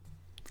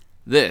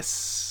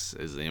This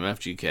is the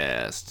MFG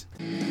Cast.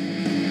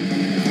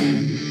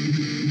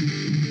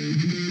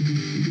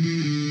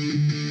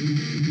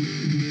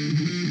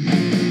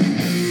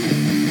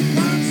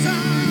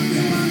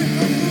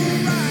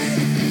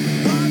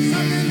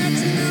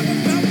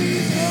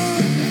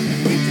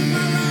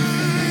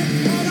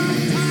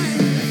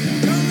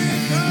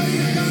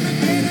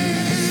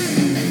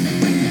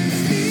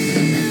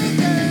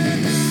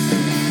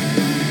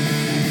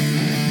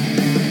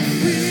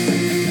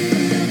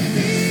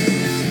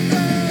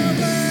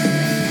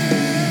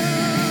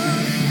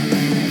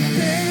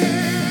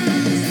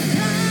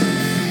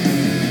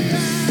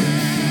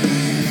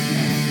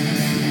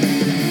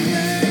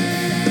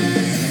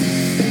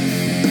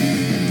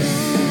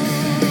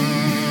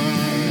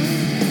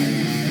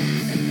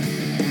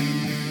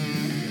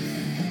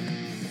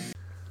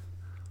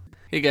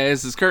 Hey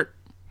guys, this is Kurt.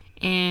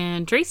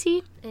 And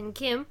Traci. And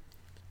Kim.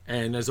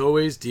 And as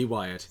always, D.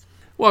 Wyatt.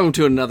 Welcome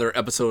to another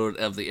episode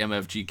of the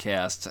MFG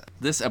Cast.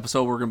 This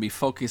episode we're going to be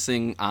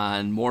focusing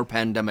on more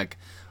pandemic.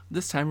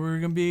 This time we're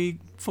going to be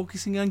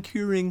focusing on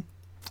curing,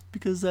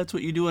 because that's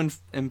what you do in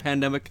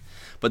pandemic.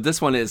 But this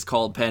one is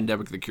called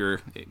Pandemic the Cure.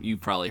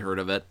 You've probably heard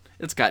of it.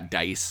 It's got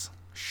dice.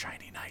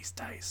 Shiny, nice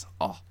dice.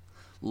 Oh,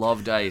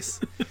 love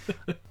dice.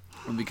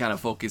 We'll be kind of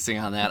focusing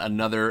on that.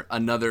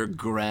 Another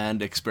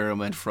grand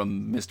experiment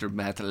from Mr.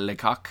 Matt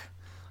Lecoq.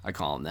 I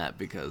call him that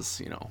because,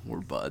 you know,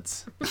 we're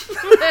buds.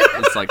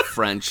 It's like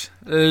French.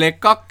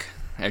 Lecoq.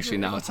 Actually,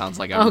 now it sounds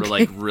like I'm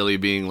really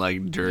being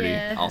like dirty.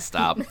 Yeah. I'll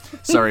stop.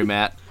 Sorry,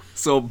 Matt.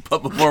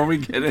 But before we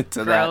get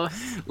into that,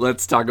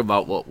 let's talk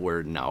about what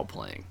we're now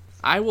playing.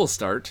 I will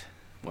start.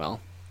 Well,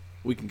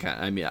 we can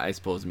I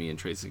suppose me and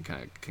Traci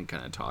can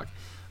kind of talk.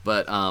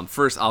 But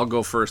first, I'll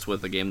go first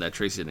with a game that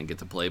Traci didn't get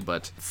to play.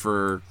 But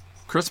for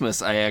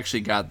Christmas, I actually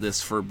got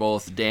this for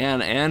both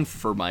Dan and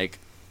for Mike.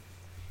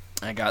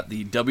 I got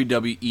the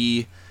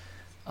WWE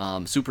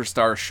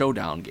Superstar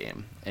Showdown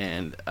game,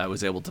 and I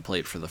was able to play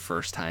it for the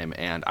first time,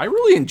 and I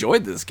really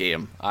enjoyed this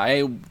game.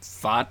 I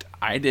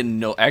didn't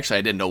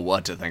know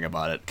what to think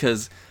about it,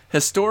 because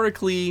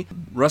historically,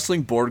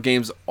 wrestling board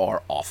games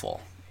are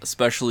awful,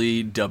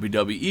 especially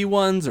WWE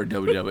ones or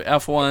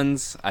WWF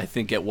ones. I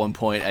think at one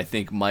point,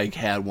 Mike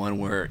had one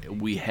where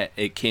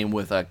it came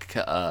with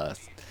a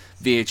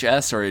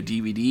VHS or a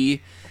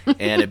DVD,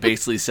 and it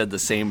basically said the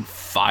same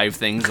 5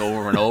 things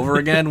over and over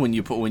again when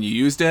you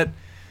used it.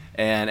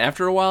 And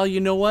after a while, you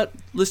know what?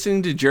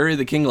 Listening to Jerry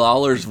the King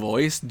Lawler's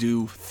voice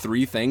do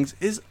 3 things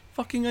is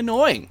fucking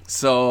annoying.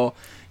 So,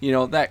 you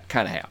know, that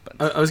kind of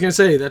happened. I was going to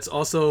say, that's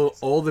also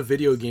all the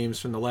video games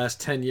from the last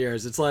 10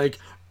 years. It's like,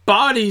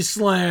 body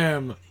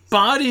slam!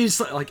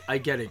 Like, I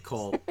get it,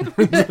 Cole.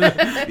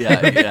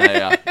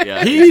 Yeah.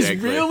 He's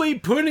exactly. Really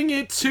putting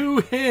it to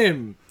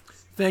him.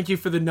 Thank you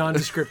for the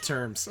nondescript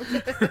terms.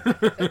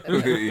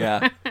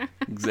 Yeah,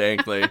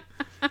 exactly.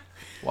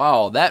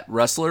 Wow, that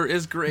wrestler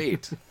is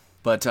great.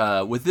 But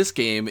with this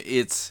game,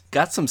 it's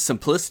got some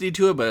simplicity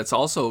to it, but it's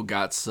also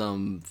got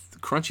some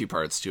crunchy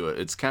parts to it.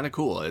 It's kind of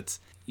cool.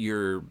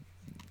 You're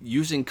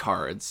using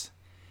cards,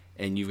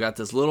 and you've got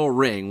this little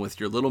ring with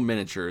your little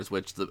miniatures,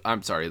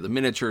 the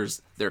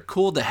miniatures, they're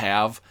cool to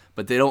have,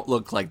 but they don't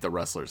look like the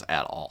wrestlers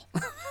at all.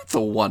 That's the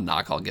one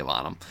knock I'll give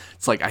on them.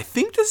 It's like, I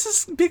think this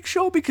is Big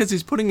Show because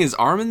he's putting his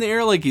arm in the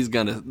air like he's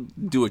going to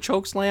do a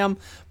choke slam,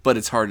 but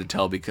it's hard to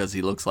tell because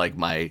he looks like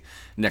my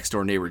next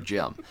door neighbor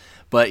Jim.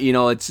 But, you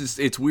know,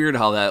 it's weird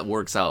how that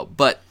works out.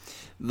 But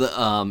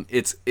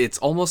it's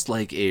almost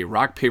like a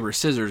rock, paper,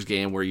 scissors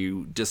game where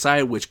you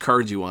decide which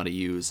cards you want to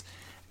use,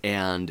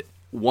 and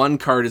one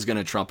card is going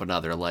to trump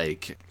another,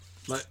 like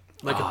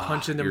a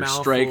punch in the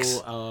mouth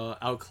strikes will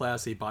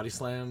outclass a body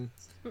slam.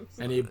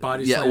 And a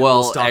body slam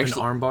will stop an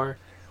armbar.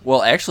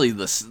 Well, actually,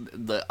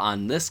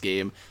 on this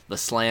game, the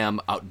slam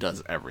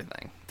outdoes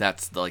everything.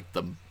 That's the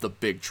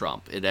big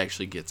trump. It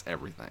actually gets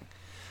everything.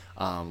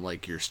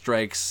 Like your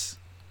strikes,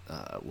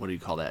 what do you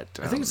call that?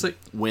 I think it's like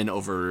win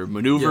over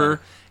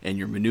maneuver, and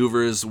your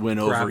maneuvers win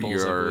over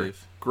your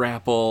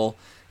grapple.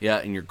 Yeah,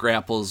 and your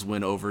grapples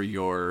win over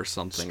your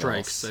something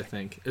strikes, else. I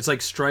think. It's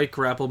like strike,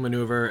 grapple,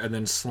 maneuver, and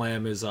then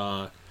slam is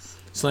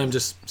slam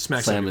just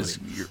smacks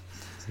everybody.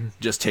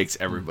 Just takes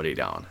everybody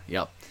down.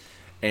 Yep.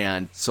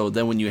 And so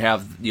then when you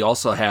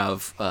also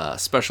have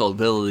special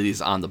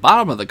abilities on the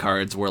bottom of the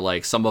cards where,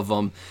 like, some of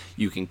them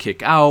you can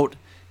kick out.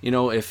 You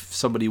know, if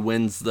somebody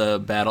wins the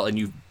battle and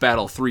you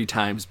battle 3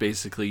 times,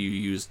 basically you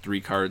use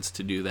 3 cards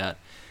to do that.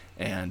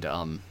 And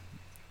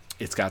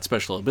it's got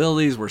special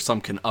abilities where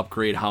some can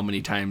upgrade how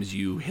many times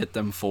you hit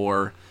them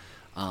for.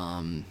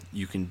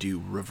 You can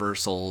do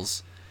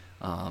reversals,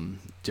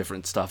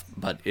 different stuff.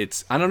 But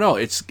I don't know.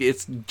 It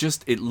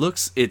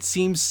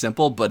seems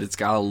simple, but it's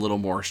got a little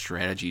more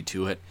strategy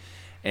to it.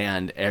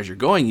 And as you're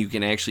going, you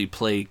can actually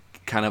play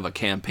kind of a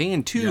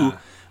campaign too. Yeah.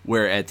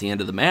 Where at the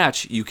end of the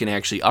match, you can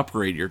actually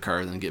upgrade your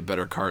cards and get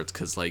better cards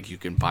because, like, you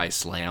can buy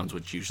slams,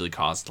 which usually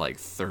cost, like,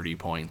 30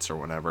 points or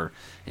whatever,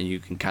 and you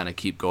can kind of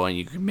keep going.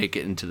 You can make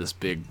it into this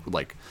big,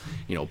 like,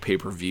 you know,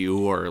 pay-per-view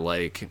or,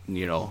 like,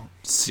 you know,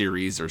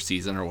 series or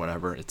season or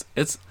whatever.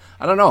 It's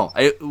I don't know.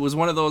 It was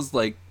one of those,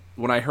 like,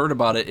 when I heard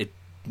about it, it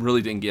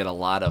really didn't get a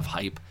lot of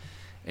hype,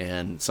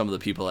 and some of the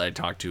people that I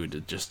talked to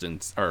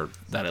or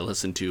that I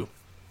listened to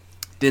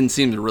didn't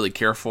seem to really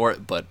care for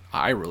it. But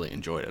I really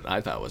enjoyed it.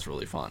 I thought it was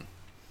really fun.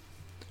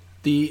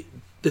 The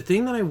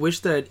thing that I wish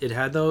that it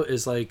had though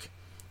is like,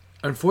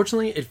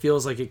 unfortunately, it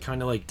feels like it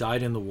kind of like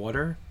died in the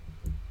water.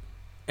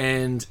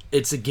 And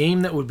it's a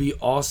game that would be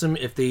awesome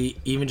if they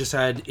even just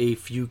had a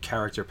few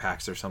character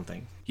packs or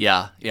something.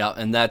 Yeah,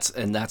 and that's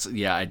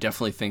yeah. I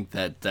definitely think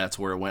that's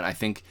where it went. I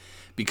think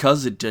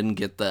because it didn't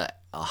get the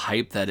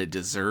hype that it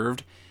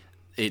deserved,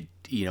 it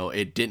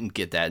didn't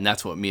get that, and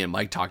that's what me and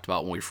Mike talked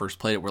about when we first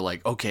played it. We're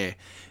like, okay,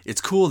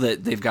 it's cool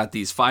that they've got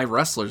these 5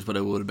 wrestlers, but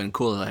it would have been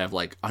cool to have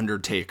like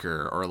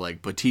Undertaker or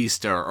like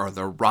Batista or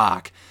The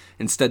Rock.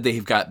 Instead,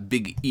 they've got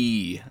Big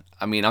E.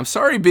 I mean, I'm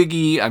sorry, Big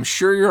E. I'm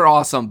sure you're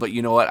awesome, but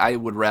you know what? I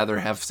would rather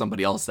have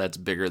somebody else that's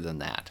bigger than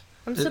that.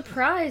 I'm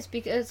surprised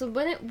because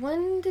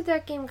when did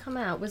that game come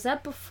out? Was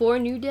that before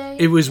New Day?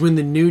 It was when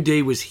the New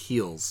Day was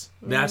heels.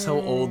 That's how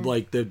old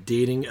like the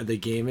dating of the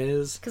game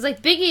is. Because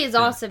like Big E is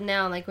awesome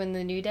now, like when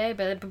the New Day,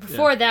 but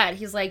before that,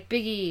 he's like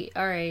Big E.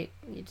 All right,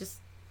 you just.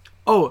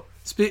 Oh,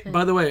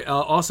 by the way,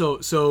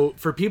 also, so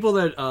for people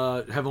that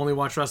have only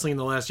watched wrestling in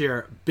the last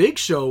year, Big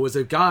Show was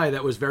a guy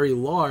that was very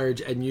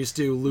large and used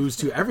to lose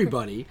to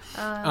everybody.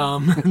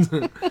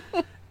 And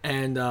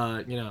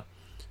you know,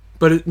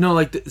 but no,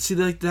 like that's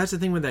the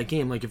thing with that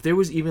game. Like if there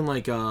was even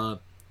like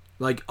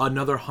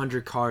another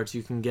 100 cards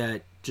you can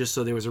get, just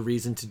so there was a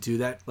reason to do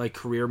that, like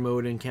career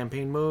mode and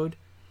campaign mode,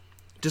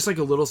 just like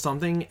a little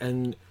something.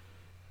 And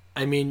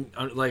I mean,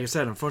 like I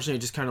said, unfortunately,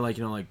 it just kind of like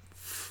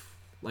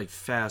like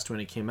fast when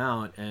it came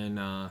out, and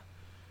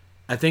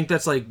I think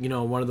that's like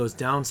one of those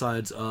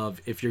downsides of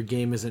if your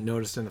game isn't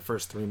noticed in the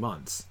first 3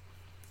 months,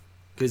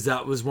 because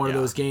that was one of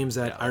those games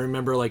that I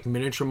remember like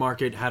Miniature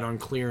Market had on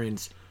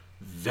clearance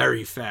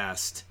very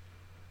fast,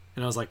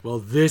 and I was like, well,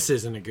 this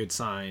isn't a good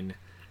sign.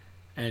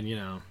 And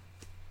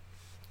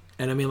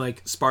and I mean,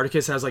 like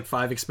Spartacus has like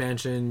 5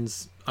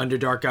 expansions,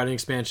 Underdark got an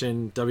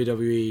expansion,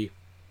 WWE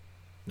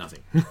nothing.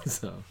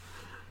 So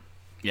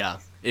yeah,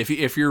 if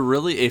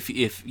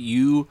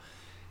you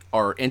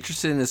are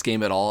interested in this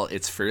game at all,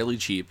 it's fairly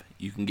cheap.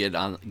 You can get it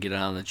on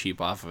the cheap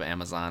off of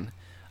Amazon.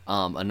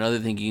 Another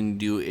thing you can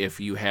do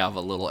if you have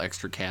a little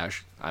extra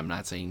cash, I'm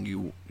not saying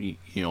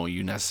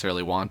you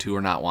necessarily want to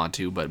or not want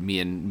to, but me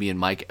and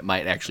Mike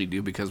might actually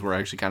do, because we're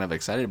actually kind of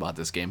excited about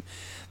this game.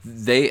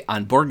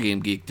 On Board Game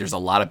Geek, there's a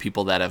lot of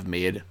people that have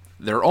made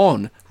their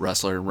own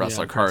wrestler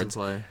cards,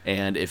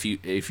 and if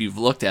you've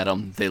looked at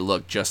them, they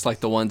look just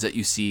like the ones that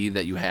you see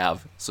that you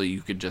have. So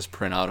you could just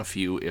print out a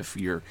few if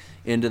you're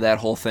into that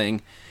whole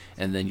thing.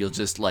 And then you'll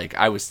just, like,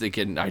 I was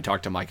thinking, I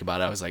talked to Mike about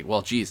it, I was like,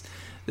 well, geez,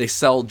 they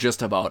sell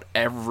just about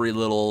every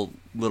little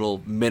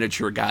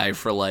miniature guy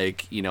for,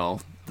 like,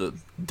 the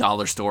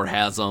dollar store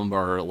has them,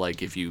 or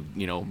like if you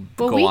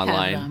go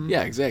online,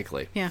 yeah,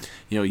 exactly, yeah,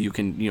 you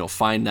can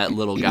find that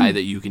little guy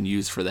that you can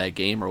use for that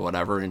game or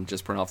whatever, and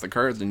just print off the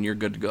cards, and you're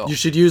good to go. You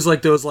should use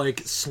like those like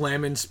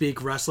slam and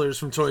speak wrestlers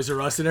from Toys R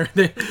Us and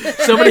everything.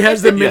 Somebody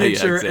has the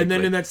miniature, exactly. And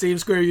then in that same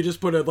square you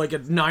just put a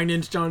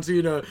 9-inch John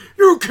Cena.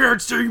 You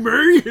can't see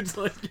me. It's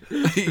like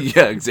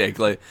yeah,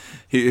 exactly.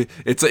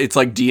 It's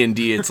like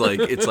D&D. It's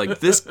like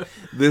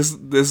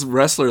this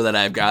wrestler that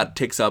I've got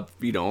takes up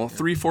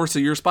 3/4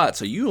 of your spot,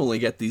 so you only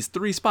get these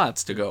 3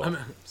 spots to go.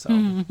 So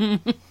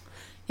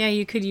yeah,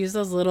 you could use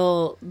the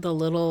little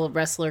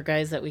wrestler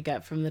guys that we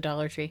got from the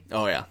Dollar Tree.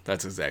 Oh yeah,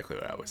 that's exactly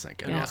what I was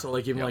thinking. And yeah. Also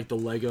like even like the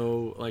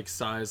Lego like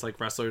size like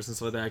wrestlers and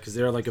stuff like that, because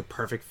they're like a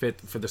perfect fit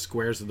for the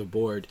squares of the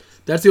board.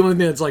 That's the only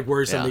thing that's like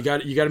worrisome. You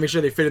got to make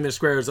sure they fit in their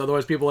squares,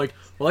 otherwise people are like,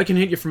 well, I can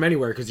hit you from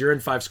anywhere because you're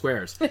in 5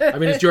 squares. I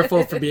mean, it's your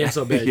fault for being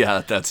so big.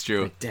 Yeah, that's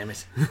true. Like, damn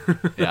it.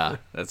 Yeah,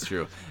 that's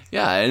true.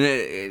 Yeah,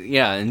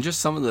 and just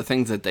some of the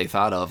things that they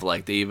thought of,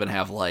 like they even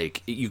have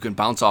like you can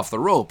bounce off the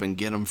rope and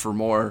get them for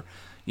more.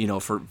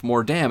 For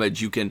more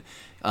damage. You can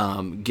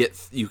get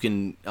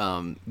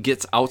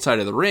outside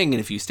of the ring, and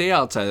if you stay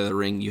outside of the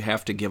ring, you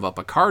have to give up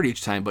a card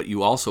each time, but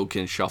you also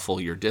can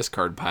shuffle your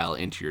discard pile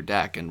into your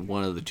deck. And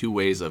one of the 2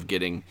 ways of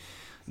getting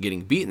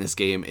beat in this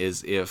game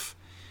is if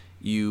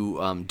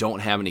you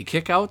don't have any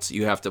kickouts,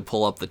 you have to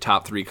pull up the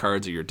top 3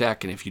 cards of your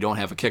deck, and if you don't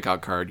have a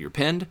kickout card, you're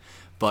pinned.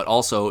 But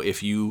also,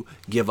 if you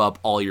give up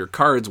all your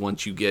cards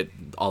once you get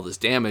all this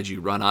damage,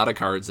 you run out of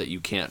cards that you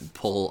can't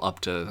pull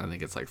up to, I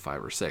think it's like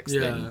 5 or 6.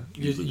 Yeah, then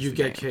you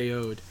get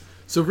KO'd.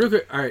 So real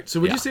quick, all right, so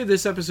would you say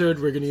this episode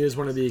we're going to use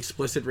one of the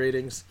explicit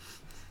ratings?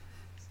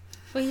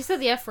 Well, you said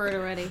the F word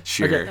already.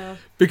 Sure. So.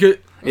 Because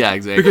yeah,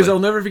 exactly. Because I'll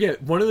never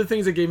forget, one of the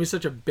things that gave me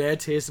such a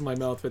bad taste in my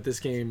mouth with this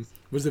game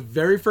was the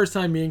very first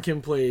time me and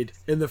Kim played.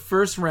 In the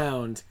first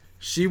round,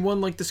 she won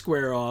like the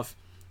square off.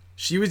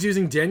 She was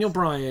using Daniel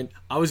Bryan.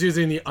 I was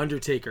using The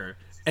Undertaker.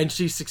 And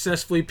she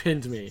successfully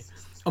pinned me.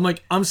 I'm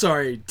like, I'm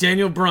sorry,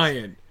 Daniel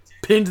Bryan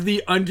pinned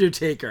The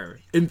Undertaker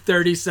in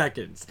 30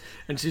 seconds.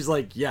 And she's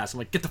like, yes. I'm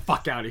like, get the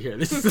fuck out of here.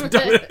 This is the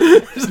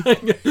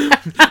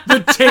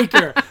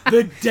Taker.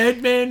 The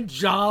dead man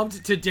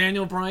jobbed to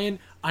Daniel Bryan?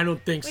 I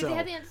don't think so. Wait, they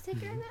had The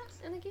Undertaker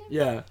in the game?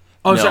 Yeah.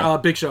 Oh, No.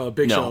 sorry, Big Show.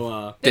 Big No.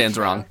 Show. Dan's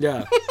Show. wrong.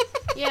 Yeah.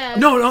 Yeah.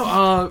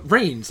 No,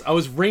 Reigns. I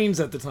was Reigns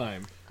at the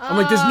time. I'm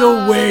like, there's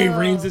no way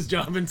Reigns is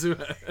jumping to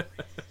it.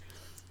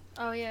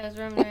 Oh yeah, it was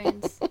Roman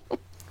Reigns.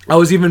 I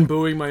was even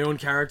booing my own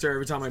character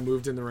every time I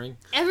moved in the ring.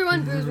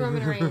 Everyone boos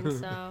Roman Reigns,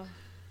 so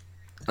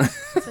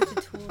such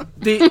a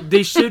tool.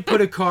 They should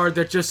put a card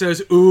that just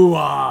says "ooh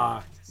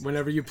ah"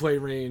 whenever you play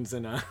Reigns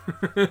and.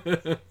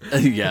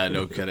 Yeah,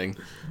 no kidding.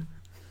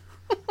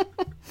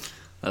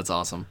 That's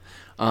awesome.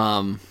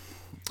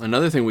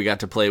 Another thing we got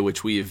to play,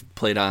 which we've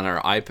played on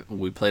our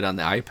we played on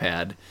the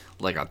iPad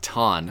like a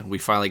ton. We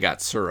finally got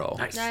Suro.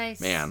 Nice.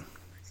 Man,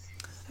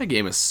 that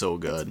game is so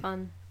good.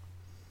 Fun.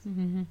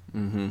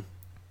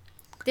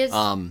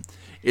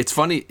 It's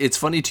funny. It's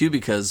funny too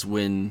because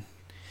when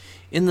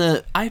in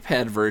the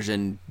iPad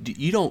version,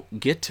 you don't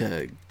get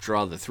to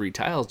draw the 3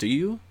 tiles, do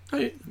you?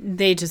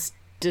 They just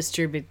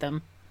distribute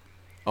them.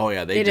 Oh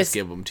yeah, they just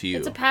give them to you.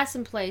 It's a pass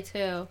and play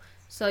too,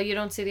 so you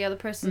don't see the other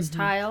person's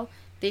tile.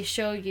 They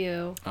show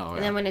you,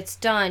 and then when it's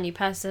done, you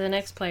pass to the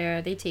next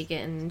player. They take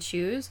it and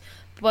choose.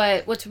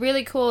 But what's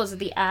really cool is that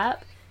the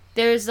app.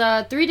 There's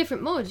 3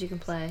 different modes you can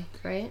play,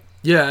 right?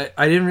 Yeah,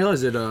 I didn't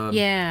realize it.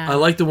 Yeah. I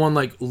like the one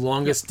like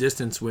longest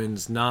distance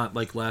wins, not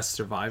like last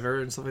survivor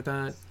and stuff like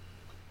that.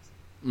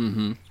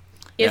 Mm-hmm.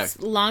 It's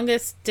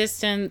longest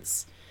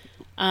distance,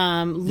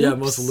 loops. Yeah,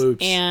 most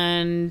loops.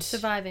 And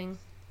Surviving,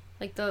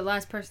 like the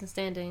last person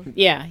standing.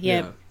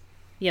 Yep.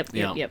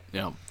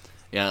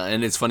 Yeah,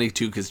 and it's funny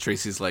too because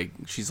Tracy's like,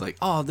 she's like,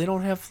 oh, they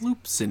don't have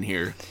loops in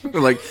here. We're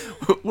like,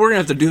 we're gonna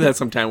have to do that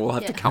sometime. We'll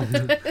have to count.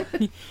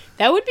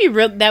 That would be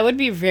real. That would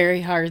be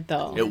very hard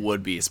though. It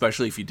would be,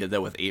 especially if you did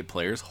that with 8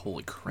 players.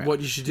 Holy crap! What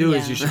you should do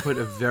is Yeah. you should put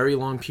a very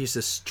long piece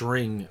of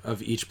string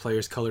of each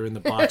player's color in the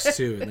box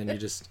too, and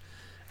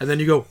then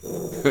you go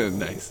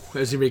Nice.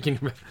 as you're making.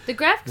 The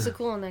graphics are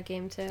cool in that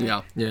game too.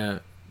 Yeah. Yeah,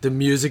 the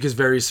music is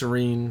very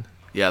serene.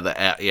 Yeah, the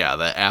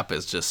app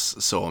is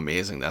just so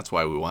amazing. That's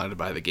why we wanted to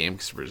buy the game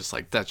because we're just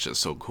like, that's just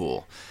so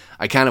cool.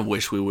 I kind of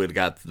wish we would have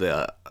got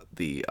the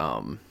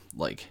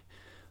like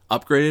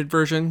upgraded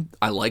version.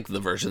 I like the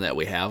version that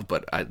we have,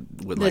 but I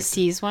would The like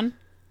C's one.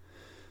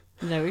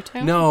 Is that what you're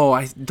talking?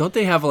 No, don't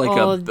they have like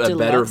a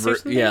better deluxe or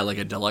something? like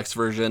a deluxe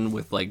version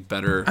with like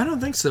better? I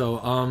don't think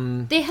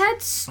so. They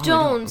had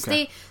stones.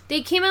 Okay.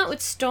 They came out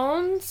with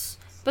stones,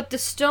 but the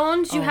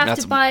stones you have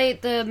That's to buy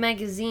the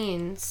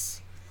magazines.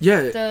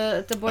 Yeah,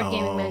 The board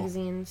gaming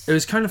magazines. it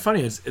was kind of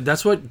funny.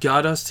 That's what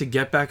got us to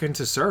get back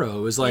into Suro.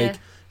 It was like Yeah.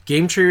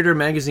 Game Trader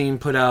magazine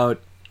put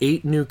out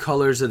 8 new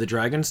colors of the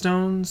Dragon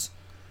Stones,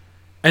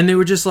 and they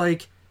were just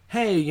like,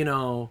 hey,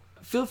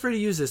 feel free to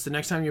use this the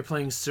next time you're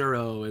playing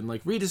Suro and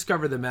like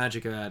rediscover the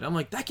magic of that. I'm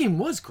like, that game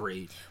was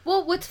great.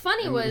 Well, what's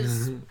funny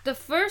was the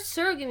first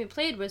Suro game we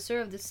played was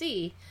Suro of the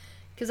Sea,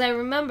 because I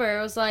remember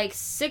it was like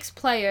 6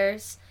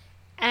 players,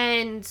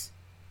 and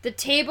the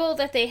table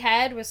that they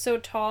had was so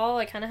tall.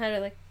 I kind of had to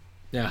like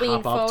Yeah, lean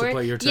hop up forward. to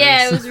play your turns.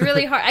 Yeah, it was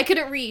really hard. I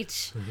couldn't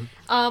reach.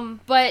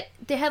 But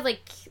they had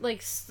like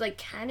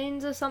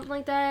cannons or something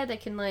like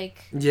that can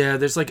like. Yeah,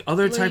 there's like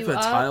other Blow type you of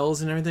up,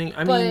 tiles and everything.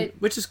 I but- mean,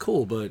 which is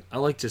cool, but I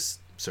like just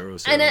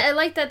Suro. And I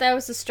like that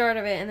was the start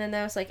of it, and then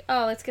I was like,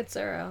 oh, let's get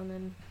Suro, and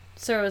then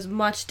Suro is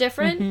much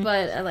different,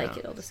 but I like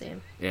it all the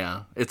same.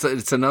 Yeah,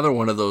 it's another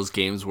one of those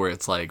games where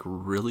it's like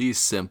really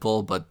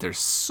simple, but there's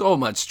so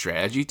much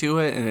strategy to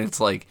it, and it's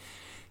like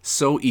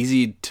so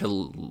easy to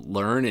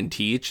learn and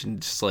teach,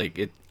 and just like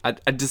it.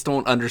 I just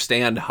don't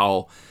understand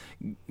how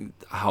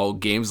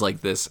games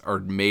like this are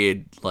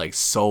made like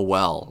so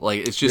well.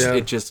 Like it's just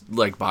it just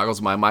like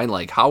boggles my mind.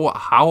 Like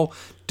how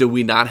do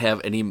we not have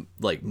any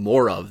like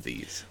more of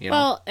these? You know?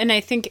 Well, and I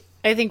think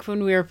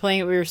when we were playing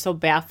it, we were so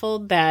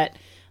baffled that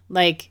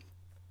like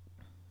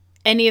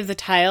any of the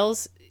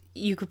tiles,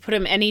 you could put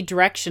them any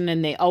direction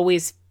and they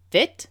always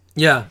fit.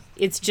 Yeah.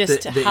 It's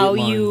just The how 8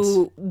 lines.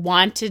 you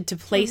wanted to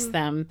place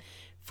them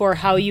for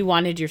how you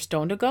wanted your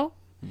stone to go.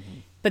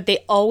 But they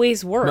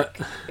always work.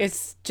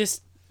 It's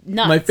just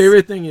nuts. My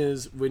favorite thing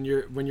is when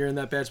you're in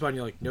that bad spot and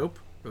you're like, nope,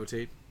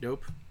 rotate,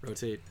 nope,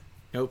 rotate,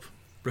 nope,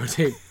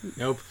 rotate,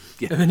 nope.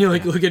 And then you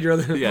like look at your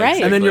other Yeah,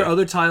 Right. and then your exactly.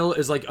 other tile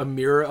is like a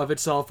mirror of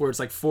itself where it's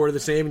like 4 of the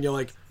same and you're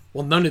like,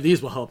 well, none of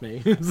these will help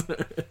me.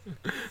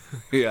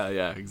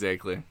 Yeah,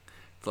 exactly.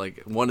 It's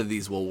like one of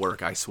these will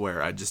work. I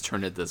swear. I just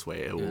turn it this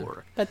way, it will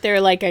work. But they're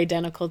like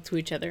identical to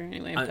each other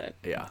anyway. But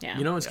Yeah. yeah.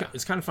 You know, it's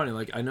kind of funny.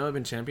 Like, I know I've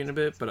been championing a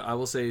bit, but I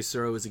will say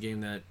Suro is a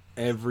game that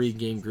every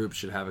game group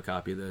should have a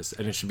copy of this,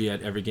 and it should be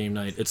at every game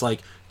night. It's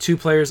like 2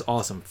 players,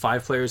 awesome.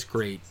 5 players,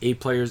 great. 8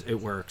 players,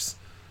 it works.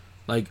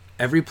 Like,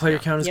 every player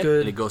count is Yep. good.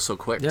 And it goes so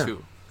quick Yeah.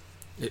 too.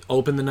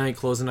 Open the night,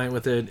 close the night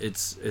with it.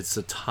 It's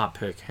a top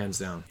pick, hands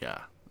down. Yeah,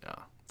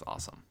 it's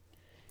awesome.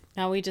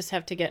 Now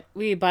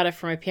we bought it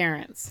for my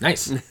parents.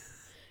 Nice.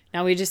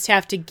 Now we just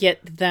have to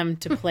get them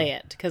to play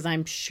it because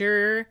I'm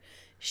sure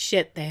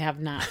they have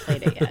not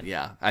played it yet.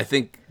 Yeah, I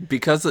think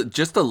because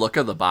just the look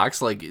of the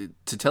box, like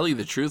to tell you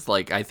the truth,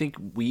 like I think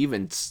we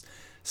even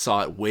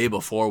saw it way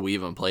before we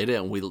even played it,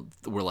 and we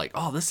were like,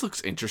 "Oh, this looks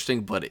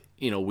interesting," but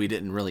we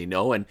didn't really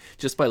know. And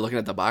just by looking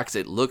at the box,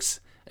 it looks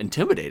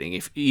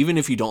intimidating, even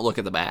if you don't look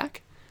at the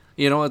back.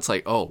 It's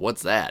like, oh,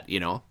 what's that?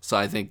 So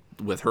I think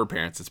with her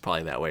parents, it's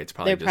probably that way. It's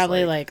probably They're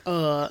probably like,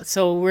 oh,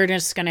 so we're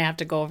just gonna have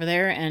to go over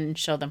there and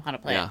show them how to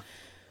play it.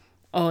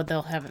 Oh,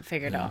 they'll have it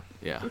figured out.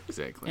 Yeah,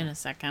 exactly. In a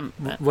second.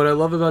 But. What I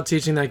love about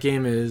teaching that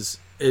game is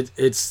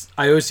it's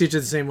I always teach it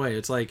the same way.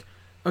 It's like,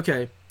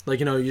 okay, like,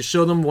 you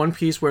show them one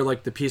piece where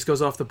like the piece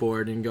goes off the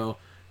board and go,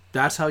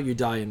 that's how you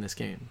die in this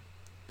game.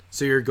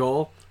 So your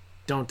goal,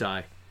 don't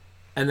die.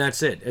 And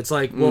that's it. It's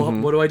like, well,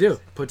 what do I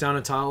do? Put down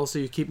a tile so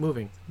you keep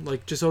moving.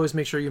 Like, just always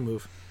make sure you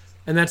move.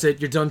 And that's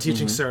it. You're done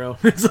teaching Suro.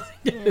 It's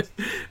like,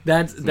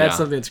 that's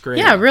something that's great.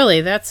 Yeah,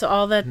 really. That's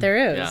all that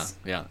there is.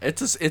 Yeah.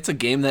 It's a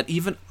game that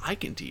even I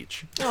can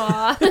teach.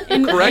 Aww.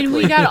 And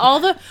we got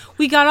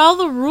all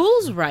the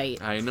rules right.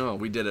 I know.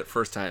 We did it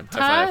first time.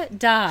 High five.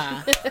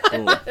 Ta-da.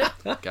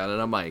 Oh, got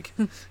it on mic.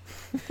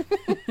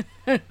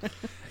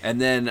 And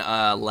then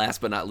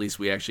last but not least,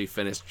 we actually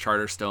finished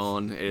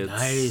Charterstone. It's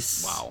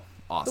nice. Wow.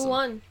 Awesome. Who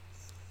won?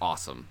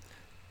 Awesome.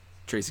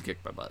 Traci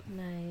kicked my butt.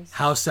 Nice.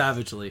 How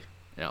savagely?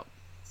 Yep.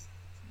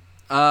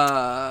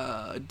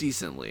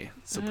 Decently.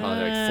 So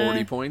probably like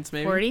 40 points,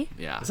 maybe. 40?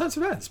 Yeah. That's not too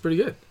bad. It's pretty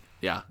good.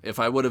 Yeah. If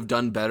I would have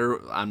done better,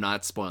 I'm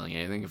not spoiling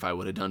anything. If I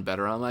would have done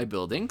better on my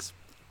buildings,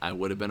 I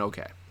would have been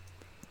okay.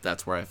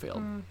 That's where I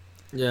failed.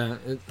 Yeah.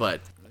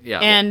 But yeah.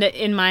 And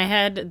in my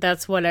head,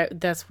 that's where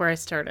I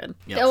started.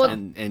 Yeah.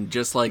 And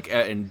just like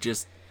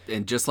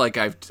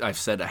I've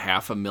said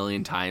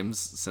 500,000 times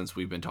since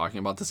we've been talking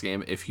about this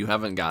game, if you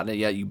haven't gotten it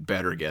yet, you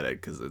better get it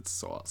because it's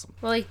so awesome.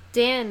 Well, like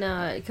Dan,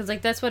 because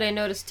like that's what I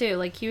noticed too.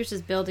 Like he was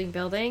just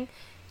building,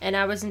 and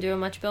I wasn't doing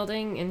much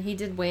building, and he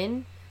did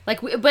win.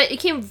 But it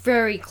came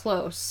very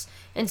close,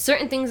 and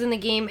certain things in the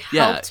game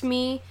helped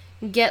me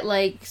get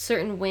like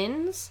certain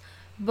wins.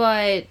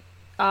 But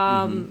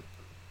I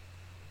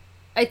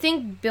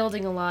think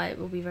building a lot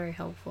will be very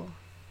helpful.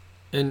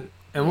 And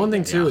one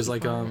thing too is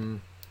like I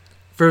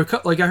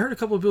heard a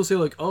couple of people say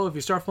like, oh, if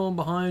you start falling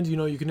behind,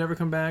 you can never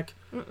come back.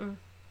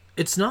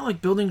 It's not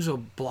like buildings are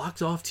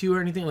blocked off to you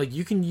or anything. Like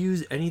you can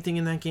use anything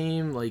in that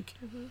game. Like,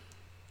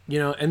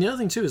 and the other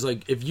thing too is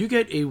like if you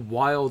get a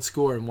wild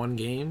score in one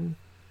game,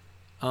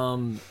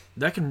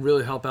 that can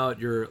really help out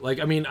your like.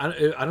 I mean,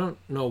 I don't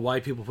know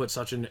why people put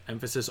such an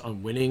emphasis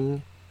on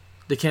winning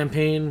the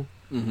campaign.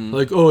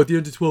 Like, oh, at the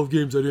end of 12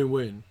 games, I didn't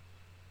win.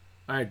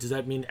 All right, does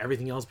that mean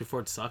everything else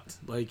before it sucked?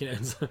 Like,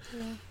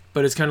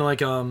 but it's kind of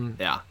like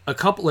a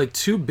couple like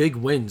 2 big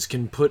wins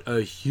can put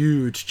a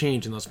huge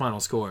change in those final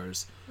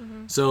scores.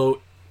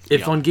 So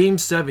if on game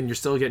 7 you're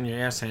still getting your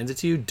ass handed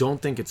to you,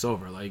 don't think it's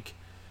over. Like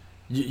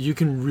you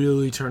can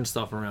really turn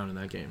stuff around in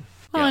that game.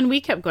 Well, and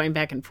we kept going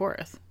back and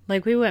forth.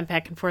 Like we went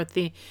back and forth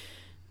the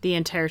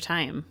entire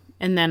time.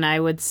 And then I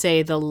would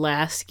say the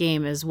last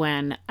game is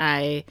when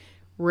I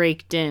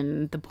raked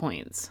in the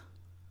points.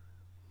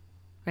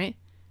 Right?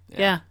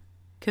 Yeah.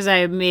 Because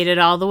I made it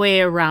all the way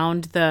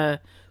around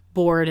the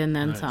board and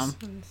then some.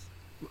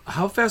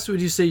 How fast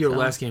would you say your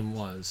last game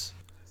was?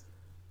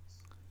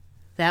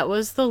 That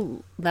was a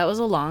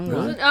long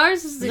one.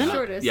 Ours is the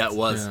shortest. Yeah, it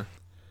was.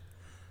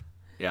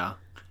 Yeah.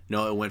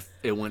 No,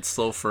 it went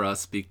slow for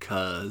us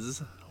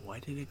because why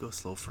did it go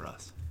slow for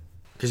us?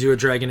 Because you were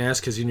dragging ass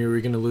because you knew you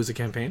were going to lose a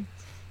campaign?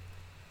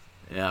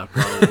 Yeah,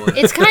 probably.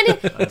 It's kind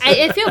of...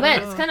 I feel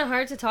bad. It's kind of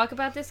hard to talk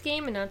about this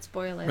game and not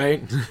spoil it.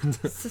 Right?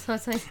 So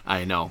it's like,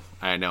 I know.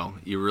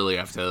 You really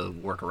have to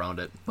work around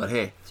it. But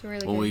hey, it's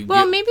really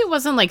good. Maybe it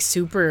wasn't like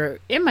super...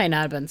 It might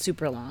not have been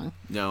super long.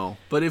 No,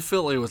 but it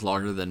felt like it was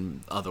longer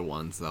than other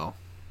ones, though.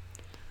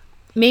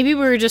 Maybe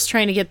we were just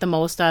trying to get the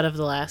most out of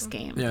the last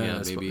game. Yeah,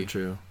 that's maybe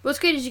true. What's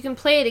good is you can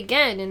play it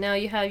again, and now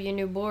you have your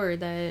new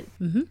board that...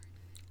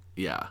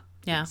 Yeah.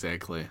 Yeah.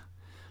 Exactly.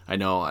 I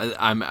know.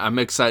 I'm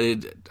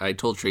excited. I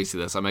told Traci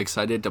this. I'm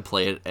excited to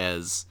play it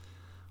as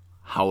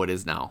how it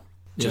is now,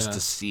 just to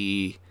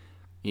see,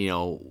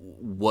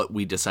 what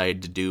we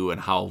decide to do and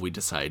how we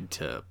decide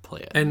to play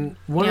it. And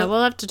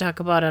we'll have to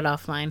talk about it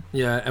offline.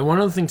 Yeah, and one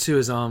other thing too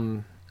is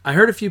I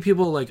heard a few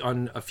people like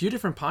on a few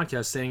different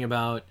podcasts saying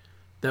about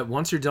that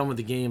once you're done with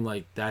the game,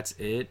 like that's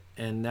it,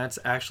 and that's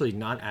actually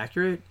not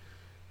accurate.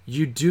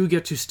 You do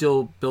get to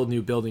still build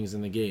new buildings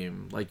in the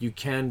game. Like, you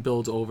can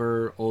build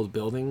over old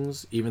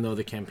buildings, even though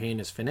the campaign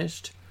is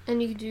finished.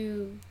 And you can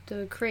do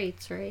the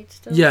crates, right?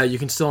 Still? Yeah, you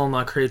can still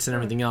unlock crates and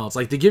everything else.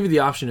 Like, they give you the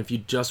option, if you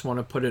just want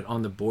to put it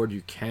on the board,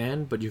 you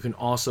can. But you can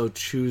also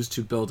choose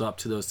to build up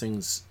to those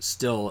things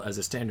still as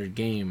a standard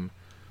game.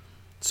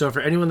 So for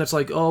anyone that's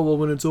like, oh, well,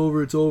 when it's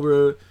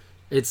over,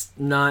 it's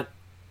not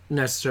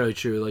necessarily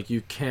true. Like,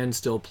 you can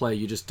still play.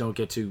 You just don't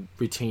get to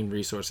retain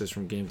resources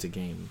from game to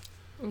game.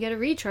 You get a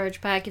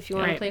recharge pack if you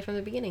want to play from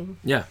the beginning.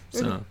 Yeah,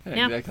 so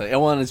exactly. And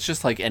well, it's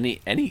just like any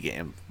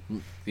game,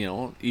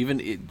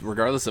 even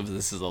regardless of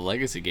this is a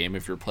legacy game.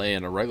 If you're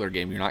playing a regular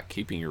game, you're not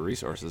keeping your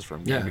resources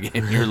from game to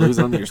game. You're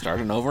losing them. You're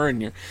starting over,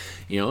 and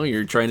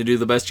you're trying to do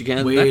the best you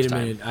can. Wait a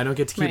minute, I don't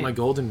get to keep my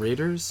golden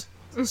raiders.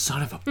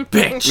 Son of a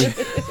bitch!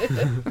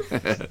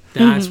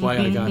 That's why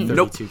I got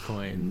 32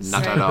 coins.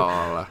 Not at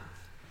all.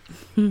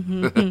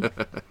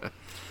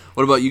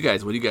 What about you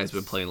guys? What have you guys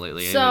been playing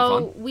lately? Anything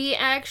So fun? we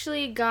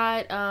actually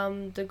got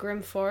the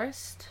Grim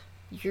Forest.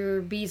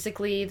 You're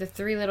basically the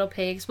Three Little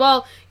Pigs.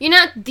 Well, you're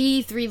not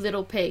the Three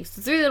Little Pigs.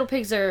 The Three Little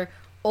Pigs are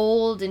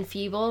old and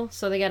feeble,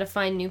 so they got to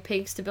find new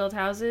pigs to build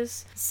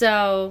houses.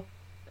 So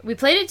we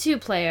played it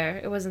 2-player.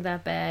 It wasn't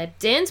that bad.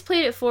 Dan's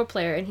played it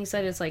 4-player, and he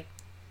said it's like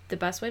the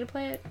best way to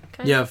play it.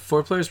 Yeah,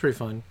 4-player is pretty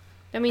fun.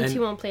 That means And- he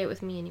won't play it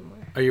with me anymore.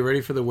 Are you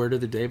ready for the word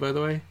of the day, by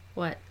the way?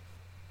 What?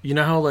 You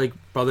know how, like,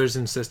 brothers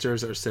and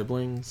sisters are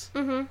siblings?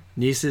 Mm-hmm.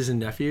 Nieces and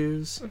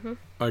nephews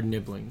are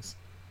nibblings.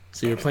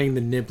 So you're playing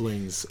the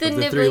nibblings The of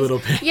the nibblings. Three Little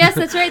Pigs. Yes,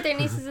 that's right. They're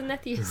nieces and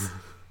nephews.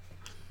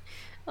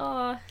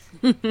 Aw.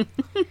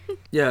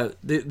 Yeah,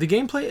 the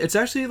gameplay, it's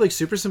actually, like,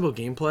 super simple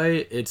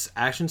gameplay. It's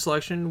action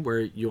selection where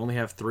you only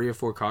have 3 or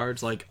 4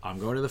 cards. Like, I'm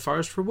going to the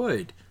forest for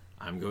wood.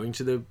 I'm going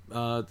to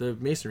the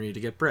masonry to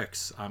get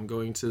bricks. I'm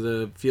going to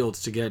the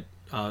fields to get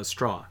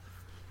straw.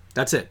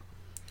 That's it.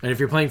 And if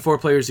you're playing 4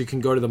 players, you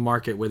can go to the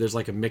market where there's,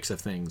 like, a mix of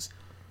things.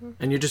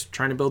 And you're just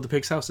trying to build the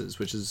pigs' houses,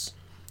 which is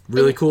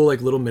really cool,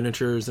 like, little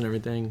miniatures and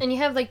everything. And you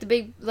have like the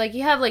big, like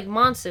you have like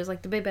monsters,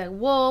 like the big bad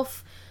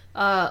wolf,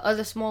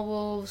 other small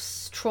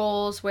wolves,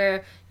 trolls,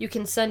 where you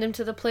can send them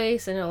to the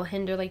place and it'll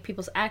hinder like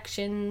people's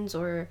actions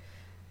or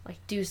like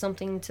do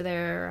something to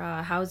their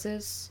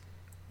houses.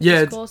 Yeah,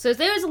 It's cool. So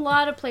there's a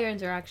lot of player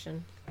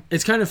interaction.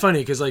 it's kind of funny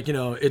because, like, you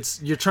know,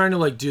 you're trying to,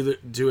 like, do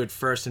it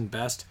first and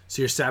best,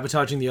 so you're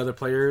sabotaging the other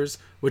players,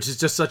 which is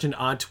just such an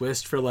odd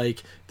twist for,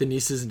 like, the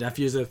nieces and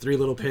nephews of the Three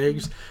Little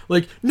Pigs.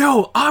 Like,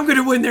 no, I'm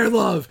gonna win their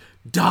love.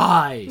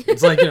 Die.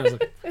 It's like, you know, it's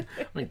like,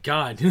 oh my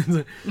god,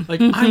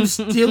 like, I'm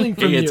stealing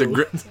from Hey, you.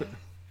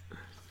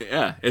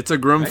 It's a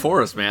Grim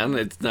Forest, man.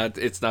 It's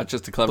not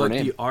just a clever But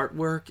name. the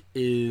artwork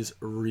is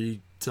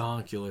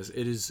ridiculous.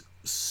 It is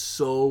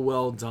so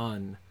well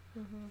done,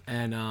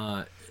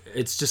 and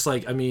it's just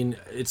like, I mean,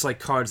 it's like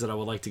cards that I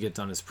would like to get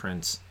done as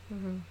prints.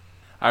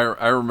 I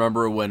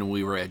remember when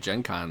we were at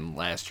Gen Con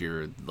last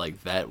year,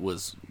 like, that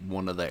was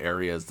one of the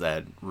areas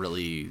that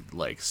really,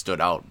 like,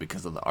 stood out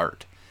because of the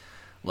art.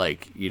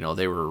 Like, you know,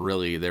 they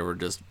were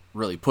just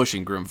really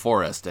pushing Grim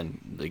Forest,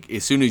 and, like,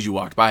 as soon as you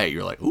walked by it,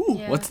 you're like, ooh,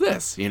 Yeah. what's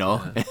this? You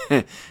know?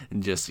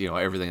 And just, you know,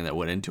 everything that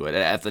went into it.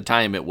 At the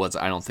time, I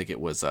don't think it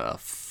was a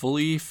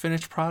fully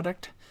finished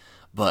product,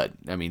 but,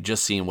 I mean,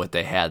 just seeing what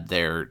they had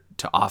there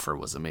to offer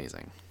was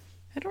amazing.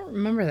 I don't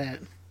remember that.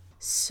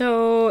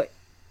 So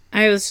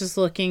I was just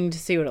looking to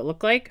see what it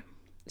looked like.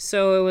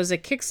 So it was a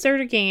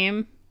Kickstarter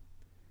game,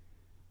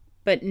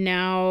 but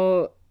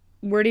now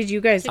where did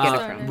you guys get it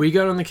from? We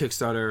got on the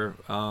Kickstarter.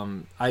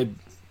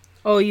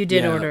 Oh, you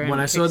did order it. When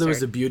on I saw there was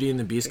Kickstarter. the Beauty and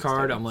the Beast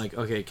card, I'm like,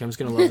 okay, Kim's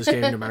gonna love this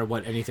game no matter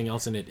what anything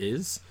else in it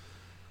is.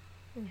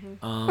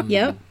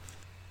 Yep.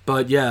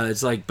 But yeah,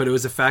 it's like, but it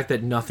was the fact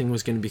that nothing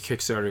was going to be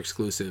Kickstarter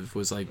exclusive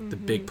was like the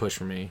big push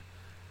for me.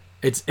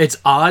 It's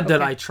odd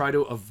that I try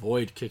to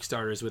avoid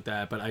Kickstarters with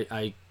that, but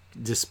I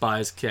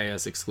despise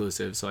KS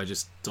exclusive, so I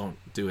just don't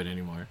do it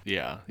anymore.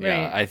 Yeah.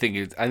 Right. I think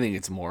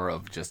it's more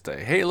of just a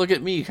hey, look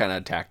at me kind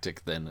of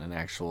tactic than an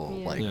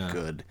actual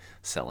good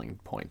selling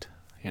point,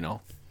 you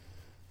know.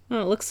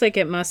 Well, it looks like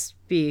it must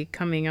be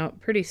coming out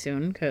pretty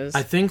soon because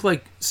I think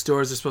like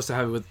stores are supposed to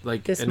have it with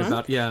like This in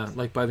month? about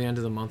like by the end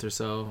of the month or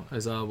so,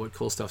 as what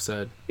Cool Stuff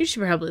said. you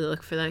should probably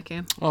look for that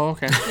game. Oh,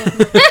 okay.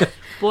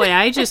 Boy,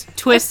 I just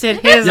twisted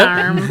his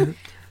arm.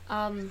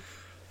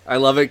 I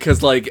love it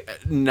because, like,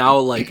 now,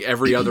 like,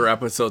 every other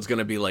episode's going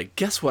to be like,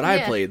 guess what I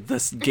Yeah. played?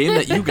 This game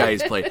that you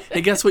guys played.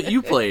 Hey, guess what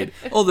you played?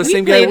 Oh, the We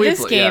same guy played we this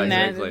played. game Yeah,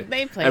 that exactly.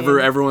 they played.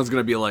 Everyone's going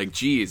to be like,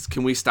 geez,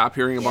 can we stop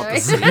hearing about Yeah, the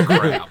same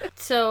crap?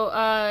 So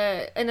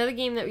another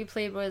game that we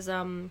played was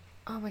oh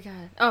my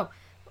god,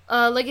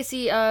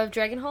 Legacy of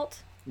Dragonholt.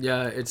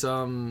 Yeah, it's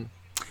Oh,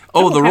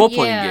 the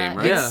role-playing game,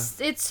 right? Yeah.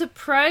 It's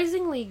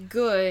surprisingly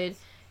good,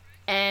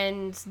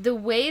 and the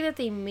way that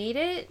they made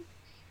it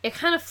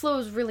kind of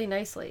flows really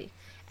nicely.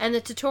 And the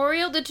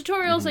tutorial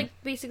is like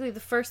basically the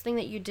first thing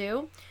that you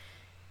do.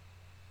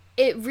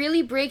 It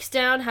really breaks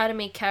down how to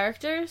make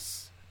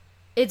characters.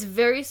 It's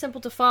very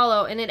simple to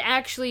follow, and it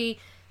actually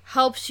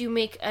helps you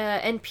make a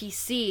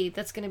NPC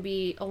that's going to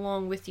be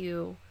along with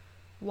you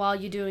while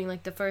you're doing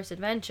like the first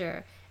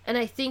adventure. And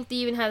I think they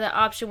even have that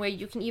option where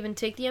you can even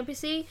take the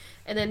NPC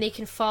and then they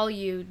can follow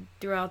you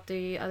throughout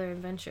the other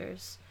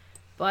adventures.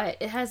 But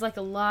it has like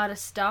a lot of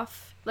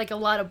stuff, like a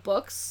lot of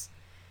books.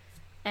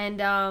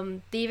 And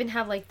they even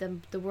have like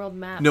the world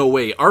map. No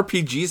way.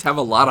 RPGs have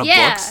a lot of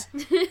Yeah.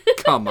 books?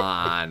 Come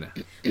on.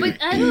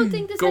 But I don't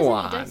think this Go has any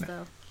on. dice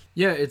though.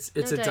 Yeah, it's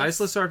No a dice.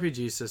 diceless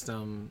RPG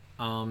system.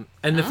 And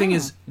the thing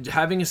is,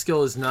 having a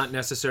skill is not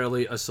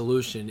necessarily a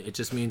solution. It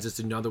just means it's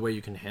another way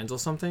you can handle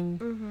something.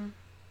 Mm-hmm.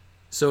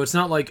 So it's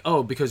not like,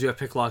 oh, because you have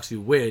pick locks,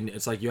 you win.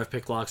 It's like you have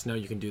pick locks, now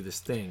you can do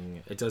this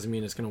thing. It doesn't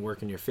mean it's going to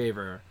work in your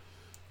favor.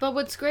 But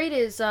what's great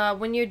is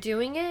when you're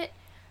doing it,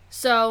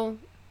 so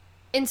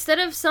instead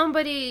of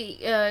somebody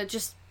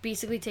just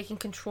basically taking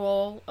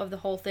control of the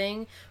whole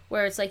thing,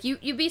 where it's like you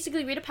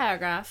basically read a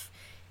paragraph,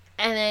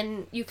 and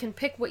then you can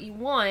pick what you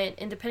want,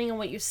 and depending on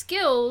what your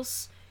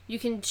skills, you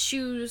can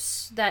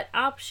choose that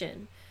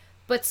option.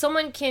 But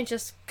someone can't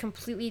just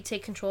completely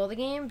take control of the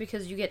game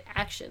because you get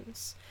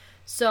actions.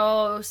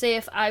 So, say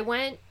if I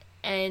went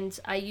and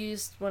I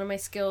used one of my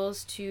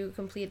skills to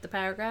complete the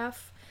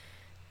paragraph,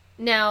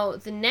 now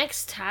the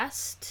next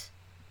test,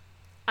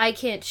 I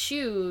can't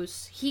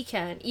choose, he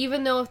can.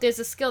 Even though if there's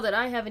a skill that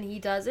I have and he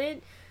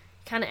doesn't,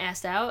 kind of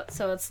asked out.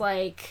 So it's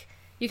like,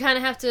 you kind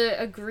of have to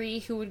agree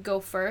who would go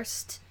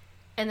first.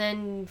 And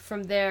then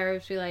from there,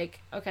 it'd be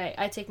like, okay,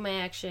 I take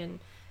my action.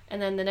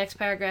 And then the next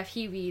paragraph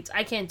he reads,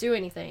 I can't do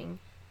anything.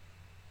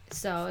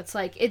 So it's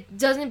like, it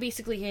doesn't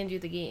basically hand you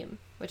the game,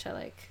 which I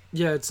like.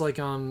 Yeah, it's like,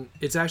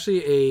 it's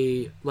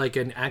actually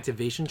an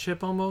activation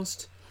chip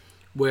almost,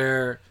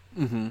 where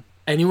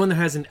anyone that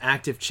has an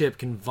active chip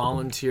can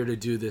volunteer to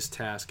do this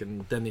task,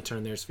 and then they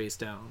turn theirs face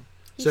down.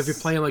 So if you're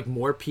playing, like,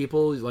 more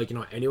people, like, you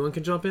know, anyone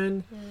can jump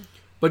in. Yeah.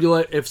 But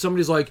if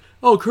somebody's like,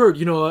 oh, Kurt,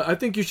 you know, I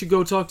think you should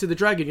go talk to the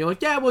dragon. You're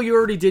like, yeah, well, you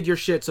already did your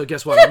shit, so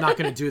guess what? I'm not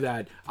going to do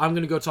that. I'm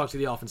going to go talk to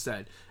the elf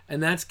instead.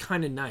 And that's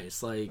kind of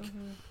nice, like,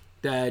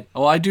 that...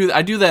 Oh, I do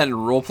that in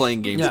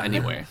role-playing games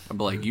anyway. I'm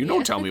like, you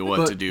don't tell me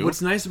what to do.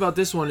 What's nice about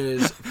this one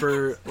is,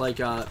 for, like,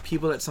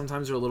 people that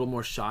sometimes are a little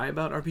more shy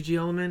about RPG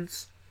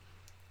elements,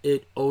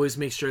 it always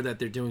makes sure that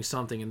they're doing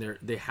something and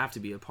they have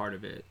to be a part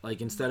of it. Like,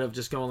 instead of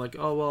just going like,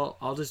 oh, well,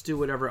 I'll just do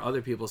whatever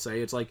other people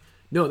say, it's like,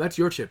 no, that's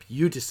your chip.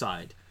 You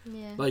decide.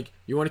 Yeah. Like,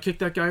 you want to kick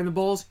that guy in the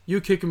balls?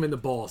 You kick him in the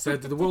balls.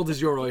 The world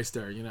is your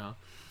oyster, you know?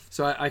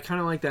 So I kind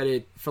of like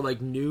that for, like,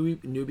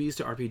 newbies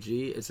to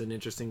RPG, it's an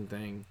interesting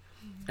thing.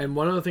 And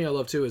one other thing I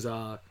love, too, is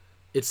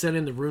it's set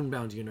in the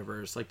Runebound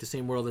universe, like the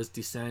same world as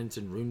Descent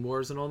and Rune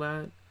Wars and all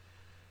that.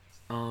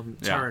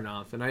 Fair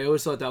enough. And I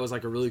always thought that was,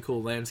 like, a really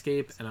cool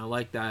landscape, and I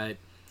like that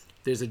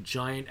there's a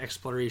giant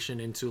exploration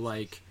into,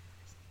 like,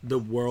 the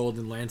world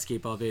and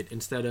landscape of it,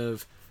 instead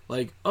of...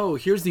 like, oh,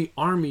 here's the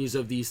armies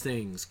of these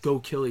things. Go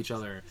kill each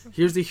other.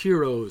 Here's the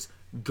heroes.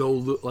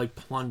 Go,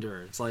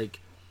 plunder. It's like,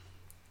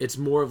 it's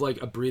more of,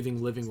 like, a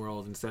breathing, living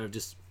world instead of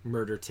just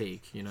murder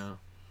take, you know?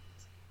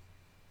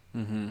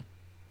 Mm-hmm.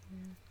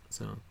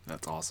 So.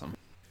 That's awesome.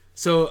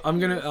 So, I'm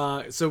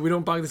gonna, so we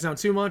don't bog this down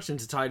too much, and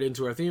to tie it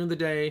into our theme of the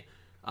day,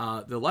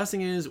 the last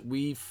thing is,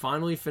 we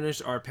finally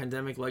finished our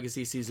Pandemic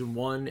Legacy Season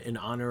 1 in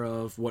honor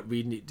of what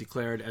we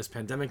declared as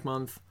Pandemic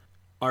Month.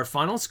 Our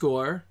final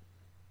score...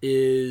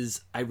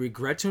 is, I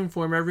regret to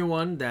inform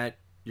everyone that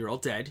you're all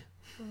dead.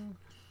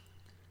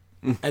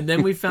 And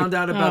then we found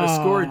out about a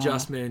score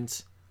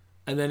adjustment.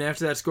 And then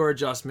after that score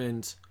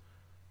adjustment,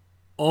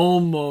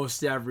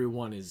 almost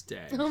everyone is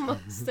dead.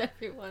 Almost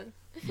everyone.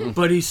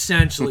 But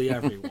essentially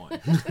everyone.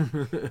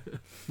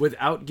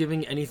 Without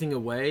giving anything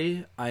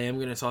away, I am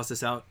going to toss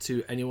this out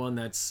to anyone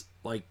that's,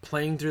 like,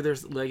 playing through their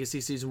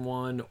Legacy Season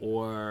 1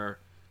 or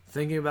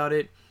thinking about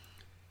it.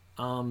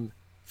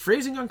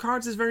 Phrasing on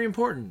cards is very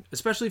important,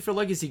 especially for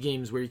legacy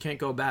games where you can't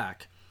go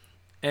back.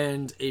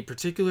 And a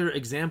particular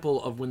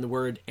example of when the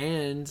word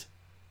 "and"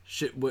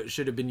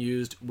 should have been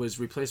used was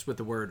replaced with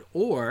the word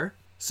 "or."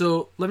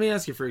 So let me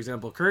ask you, for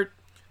example, Kurt,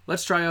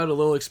 let's try out a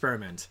little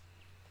experiment.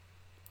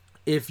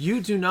 If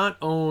you do not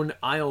own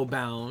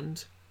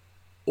Islebound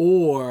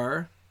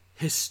or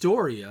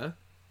Historia,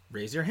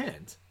 raise your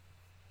hand.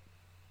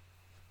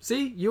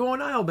 See, you own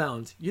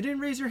Islebound. You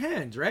didn't raise your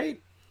hand, right?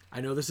 I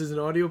know this is an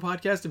audio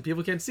podcast and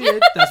people can't see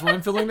it. That's why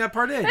I'm filling that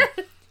part in.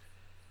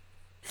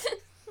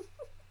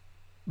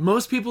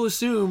 Most people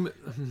assume...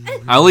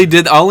 I only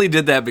did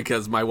that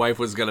because my wife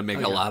was going to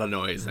make a lot of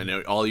noise. And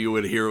all you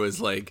would hear was,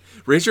 like,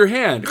 raise your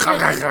hand.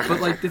 But,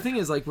 like, the thing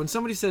is, like, when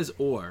somebody says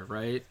 "or,"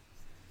 right?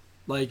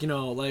 Like, you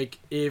know, like,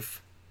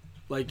 if...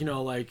 like, you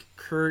know, like,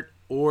 Kurt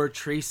or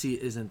Traci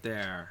isn't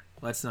there,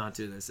 let's not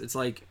do this. It's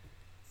like,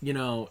 you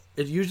know,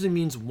 it usually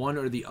means one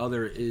or the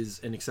other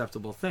is an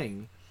acceptable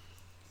thing.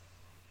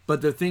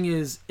 But the thing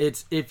is,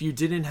 it's if you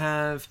didn't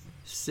have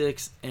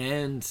 6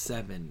 and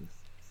 7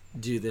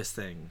 do this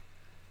thing.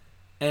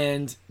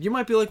 And you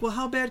might be like, well,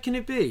 how bad can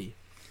it be?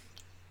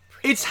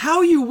 It's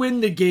how you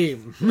win the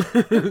game.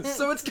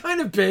 So it's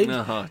kind of big.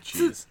 Oh,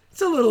 jeez.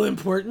 It's a little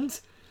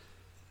important.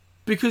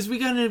 Because we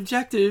got an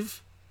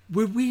objective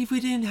where we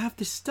didn't have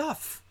the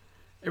stuff.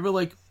 And we're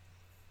like,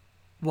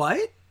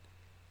 what?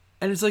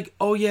 And it's like,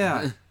 oh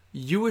yeah,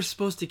 you were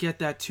supposed to get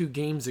that 2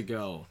 games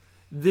ago.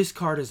 This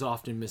card is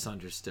often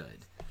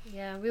misunderstood.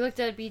 Yeah, we looked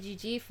at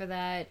BGG for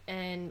that,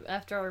 and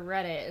after I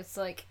read it, it's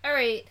like, all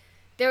right,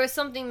 there was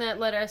something that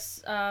let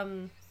us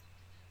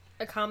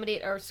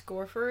accommodate our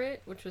score for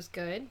it, which was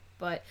good.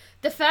 But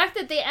the fact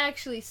that they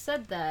actually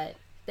said that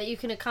you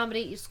can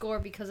accommodate your score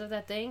because of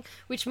that thing,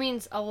 which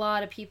means a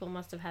lot of people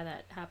must have had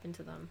that happen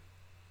to them.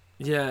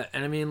 Yeah,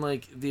 and I mean,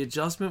 like, the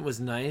adjustment was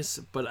nice,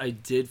 but I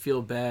did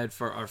feel bad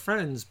for our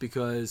friends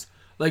because,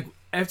 like,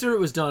 after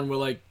it was done, we're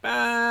like,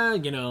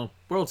 you know,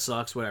 world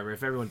sucks, whatever.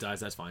 If everyone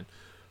dies, that's fine.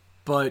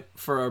 But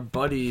for our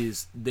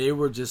buddies, they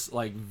were just,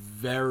 like,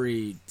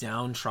 very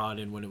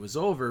downtrodden when it was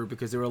over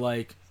because they were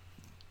like,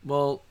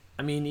 well,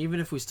 I mean, even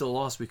if we still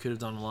lost, we could have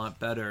done a lot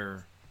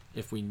better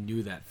if we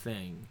knew that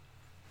thing.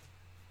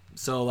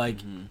 So, like,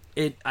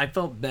 I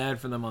felt bad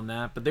for them on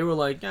that, but they were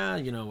like,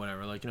 you know,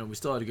 whatever. Like, you know, we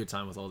still had a good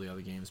time with all the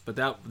other games. But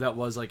that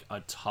was, like,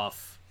 a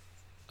tough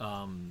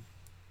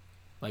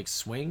like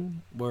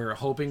swing. We're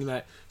hoping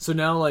that so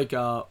now like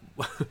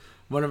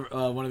one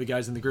of the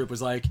guys in the group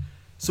was like,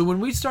 so when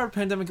we start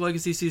Pandemic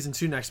Legacy Season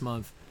 2 next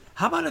month,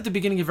 how about at the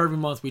beginning of every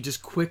month we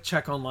just quick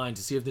check online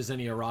to see if there's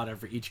any errata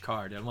for each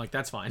card? And I'm like,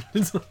 that's fine.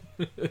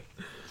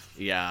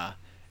 Yeah,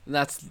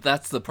 that's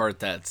the part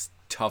that's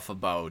tough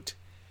about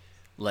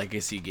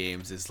Legacy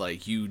games is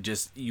like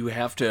you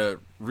have to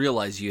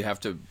realize you have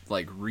to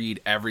like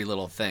read every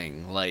little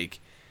thing. Like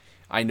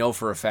I know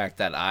for a fact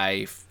that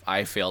I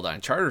failed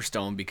on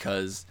Charterstone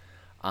because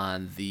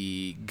on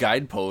the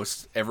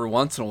guideposts every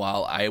once in a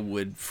while I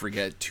would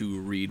forget to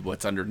read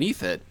what's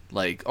underneath it.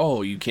 Like,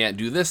 oh, you can't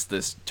do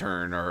this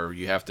turn, or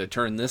you have to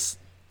turn this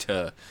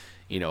to,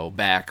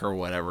 back or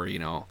whatever.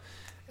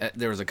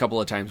 There was a couple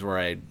of times where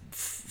I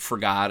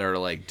forgot or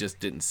like just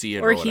didn't see it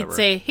or whatever. He'd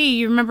say, hey,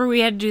 you remember we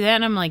had to do that?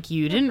 And I'm like,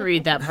 you didn't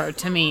read that part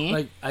to me.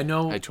 Like I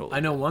know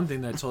one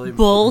thing that totally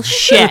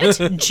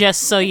bullshit.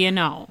 Just so you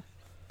know.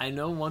 I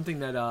know one thing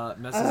that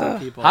messes up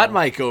people. Hot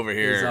mic over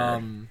here.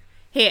 Is,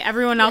 hey,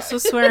 everyone else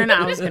was swearing.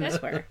 I was going to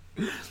swear.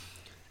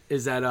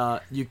 Is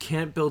that you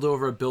can't build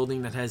over a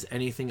building that has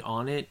anything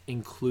on it,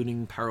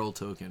 including peril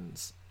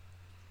tokens.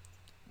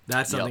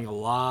 That's something a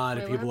lot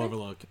of people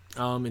overlook.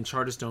 In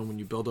Charterstone, when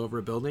you build over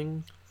a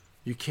building,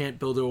 you can't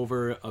build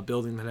over a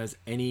building that has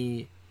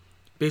any,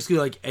 basically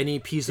like any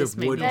piece of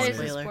wood on That it. is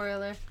a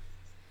spoiler.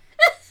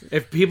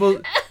 If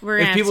people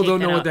don't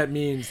know what that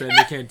means, then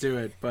they can't do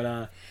it.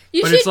 But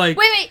it's like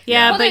wait.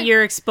 Yeah, but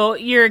you're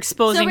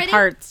exposing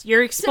parts.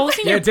 You're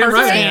exposing your parts,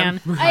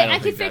 man. I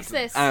can fix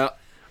this.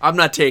 I'm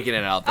not taking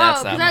it out.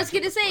 That's because I was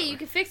gonna say you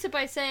can fix it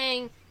by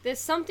saying there's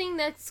something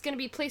that's gonna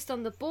be placed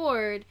on the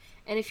board,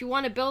 and if you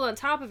want to build on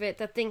top of it,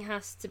 that thing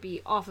has to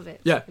be off of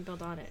it. Yeah, so you can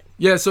build on it.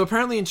 Yeah. So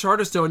apparently in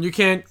Charterstone, you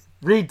can't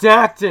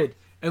redact it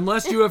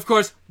unless you, of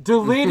course,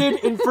 deleted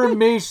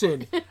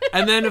information,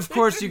 and then of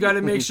course you got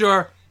to make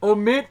sure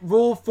omit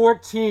rule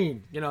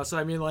 14. So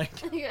I mean like.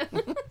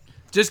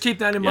 Just keep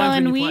that in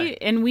mind when you play.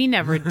 And we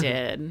never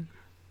did.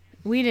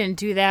 We didn't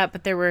do that,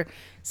 but there were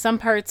some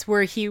parts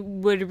where he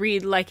would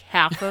read like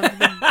half of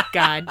the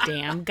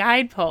goddamn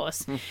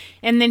guideposts.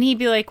 And then he'd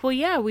be like, well,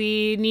 yeah,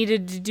 we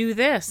needed to do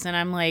this. And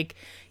I'm like,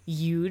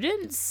 you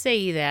didn't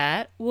say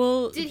that.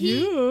 Well, did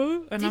he?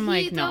 And did I'm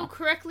like, no.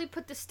 Correctly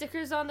put the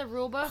stickers on the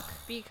rulebook?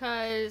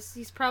 Because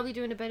he's probably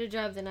doing a better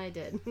job than I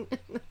did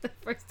the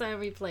first time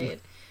we played.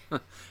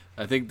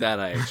 I think that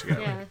I actually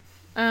got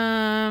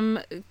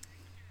right.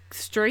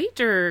 Straight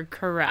or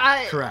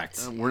correct?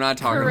 Correct. We're not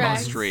talking about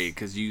straight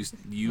because you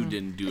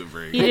didn't do it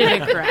very good. You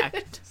did it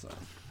correct. So.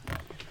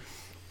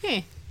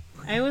 Hey,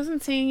 I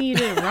wasn't saying you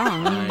did it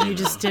wrong. You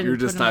just didn't. You're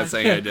just not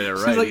saying I did it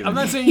right. Like, I'm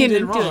not saying you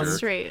did it wrong. Do it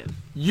straight.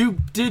 You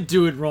did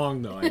do it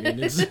wrong, though. I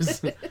mean, it's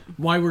just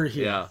why we're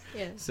here.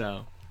 Yeah.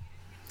 So.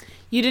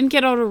 You didn't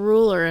get out a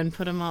ruler and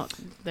put them out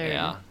there.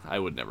 Yeah, I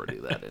would never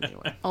do that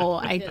anyway. Oh,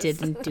 I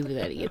didn't do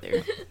that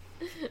either.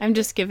 I'm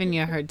just giving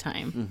you a hard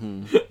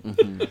time.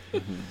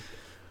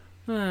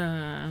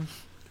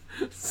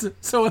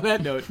 So on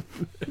that note,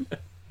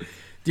 do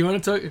you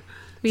want to talk?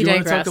 We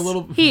digress. What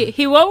were we going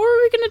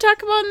to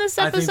talk about in this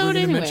episode? I think we're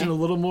going to mention a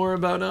little more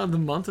about the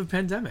month of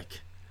pandemic.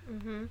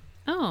 Mm-hmm.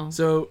 Oh,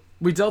 so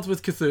we dealt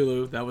with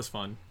Cthulhu. That was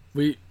fun.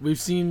 We've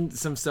seen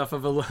some stuff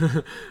of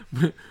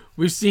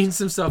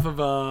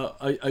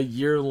a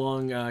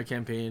year-long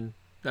campaign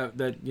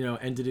that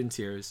ended in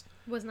tears.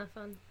 Was not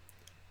fun.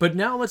 But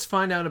now let's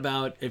find out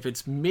about if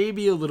it's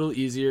maybe a little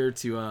easier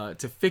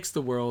to fix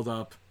the world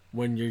up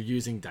when you're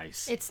using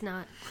dice. It's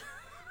not.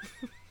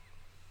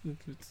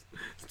 It's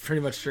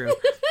pretty much true.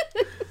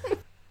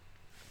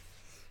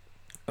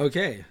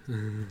 Okay.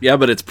 Yeah,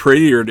 but it's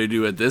prettier to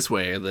do it this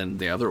way than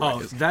the other way. Oh,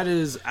 that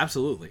is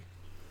absolutely.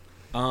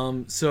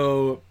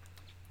 So,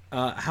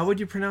 how would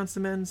you pronounce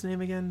the man's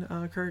name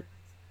again, Kurt?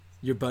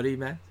 Your buddy,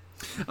 Matt?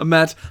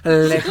 Matt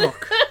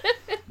Lehock.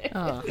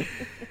 Oh.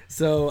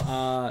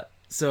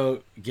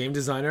 So game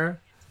designer.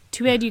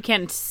 Too bad you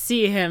can't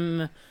see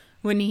him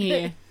when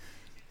he.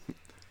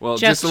 Well,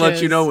 gestures. Just to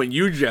let you know, when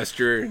you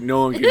gesture,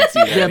 no one can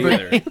see that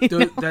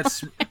either.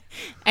 That's.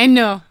 I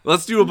know.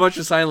 Let's do a bunch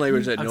of sign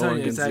language that no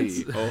one can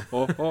see.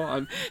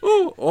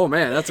 Oh,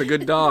 man, that's a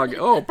good dog.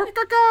 Oh,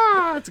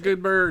 it's a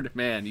good bird.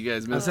 Man, you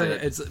guys missed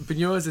it. But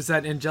you know what? It's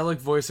that angelic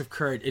voice of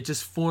Kurt. It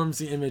just forms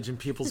the image in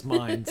people's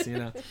minds,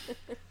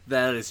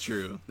 That is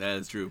true.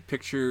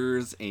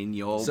 Pictures in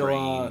your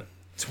brain.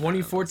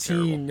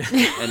 2014.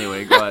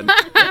 Anyway, go ahead.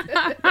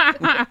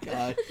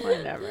 God,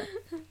 whatever.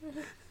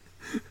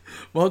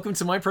 Welcome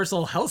to my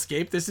personal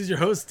hellscape. This is your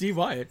host, Steve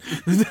Wyatt.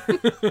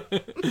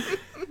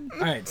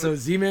 Alright, so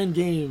Z-Man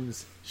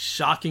Games.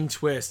 Shocking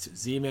twist.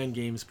 Z-Man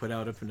Games put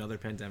out another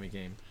pandemic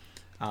game.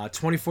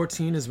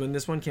 2014 is when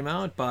this one came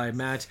out by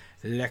Matt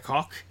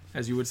Lehock,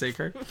 as you would say,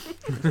 Kurt.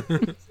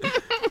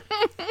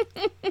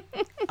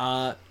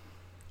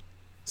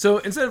 So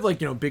instead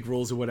of big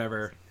rules or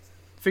whatever,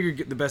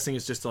 figured the best thing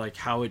is just to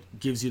how it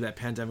gives you that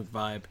pandemic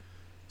vibe.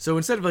 So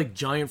instead of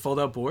giant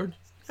fold-out board,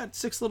 got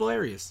 6 little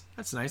areas.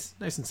 That's nice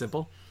and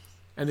simple.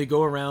 And they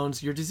go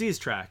around your disease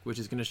track, which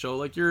is going to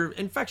show your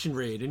infection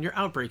rate and your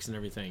outbreaks and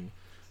everything.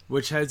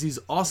 which has these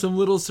awesome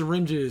little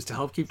syringes to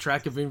help keep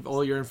track of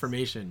all your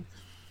information.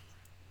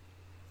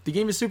 The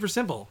game is super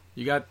simple.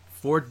 You got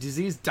 4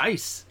 disease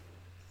dice,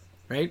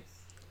 right?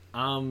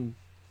 One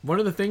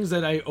of the things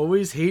that I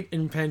always hate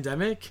in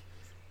Pandemic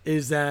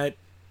is that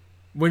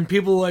when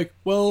people are like,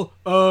 well,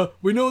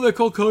 we know that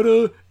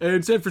Kolkata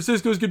and San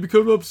Francisco is going to be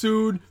coming up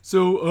soon,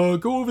 so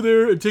go over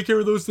there and take care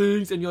of those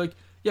things. And you're like,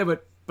 yeah,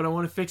 but I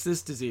want to fix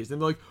this disease.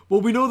 And they're like, well,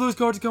 we know those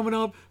cards are coming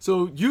up,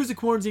 so use the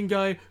quarantine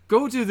guy,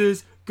 go do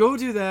this, go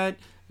do that.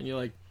 And you're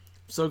like,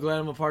 so glad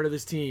I'm a part of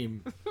this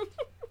team.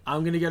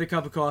 I'm going to get a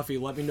cup of coffee.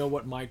 Let me know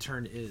what my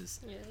turn is.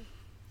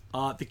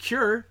 Yeah. The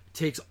Cure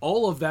takes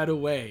all of that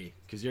away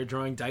because you're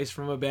drawing dice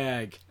from a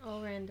bag.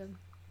 All random.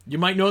 You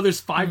might know there's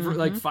 5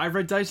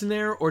 red dice in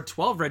there or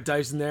 12 red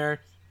dice in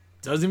there.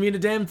 Doesn't mean a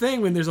damn thing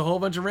when there's a whole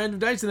bunch of random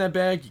dice in that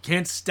bag. You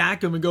can't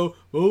stack them and go,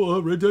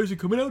 oh, red dice are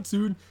coming out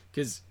soon.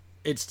 Because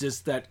it's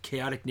just that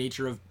chaotic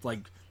nature of,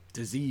 like,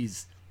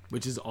 disease,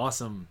 which is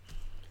awesome.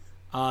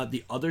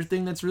 The other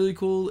thing that's really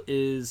cool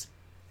is,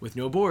 with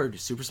no board,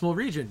 super small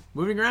region.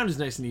 Moving around is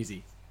nice and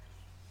easy,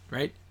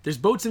 right? There's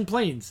boats and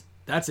planes.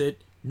 That's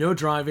it. No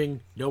driving,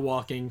 no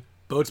walking.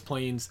 Boats,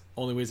 planes,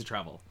 only ways to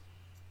travel.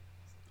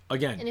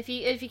 Again, and if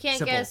you can't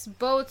simple. guess,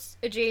 boats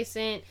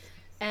adjacent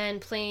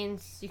and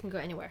planes, you can go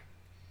anywhere.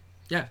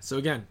 Yeah, so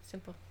again.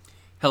 Simple.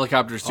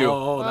 Helicopters too.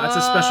 Oh, that's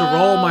a special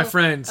roll, my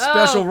friend.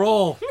 Special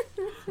roll.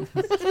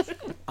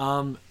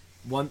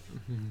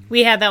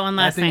 We had that one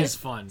last night. That thing is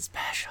fun.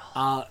 Special.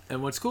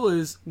 And what's cool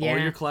is all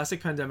your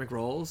classic Pandemic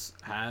rolls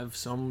have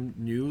some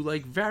new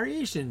like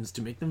variations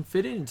to make them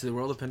fit into the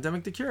world of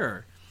Pandemic the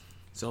Cure.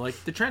 So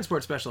like the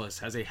Transport Specialist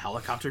has a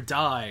helicopter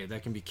die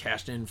that can be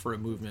cashed in for a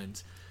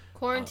movement.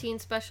 Quarantine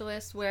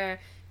Specialist, where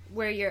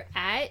you're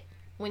at,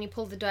 when you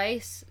pull the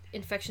dice,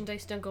 infection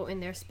dice don't go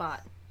in their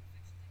spot.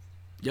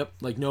 Yep,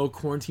 like no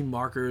quarantine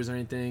markers or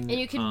anything. And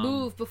you can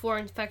move before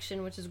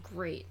infection, which is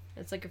great.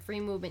 It's like a free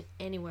movement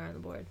anywhere on the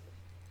board.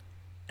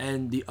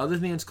 And the other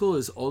thing that's cool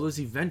is all those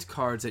event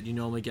cards that you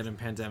normally get in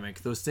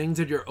Pandemic. Those things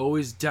that you're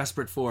always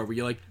desperate for, where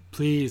you're like,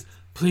 please,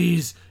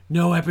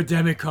 no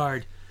epidemic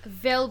card.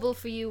 Available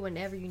for you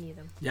whenever you need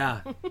them.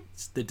 Yeah.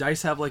 The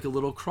dice have like a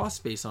little cross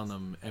space on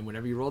them. And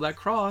whenever you roll that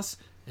cross,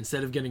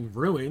 instead of getting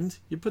ruined,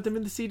 you put them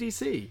in the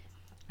CDC.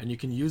 And you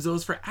can use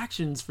those for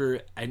actions for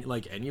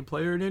any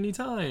player at any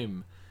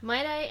time.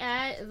 Might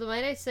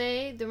I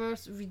say the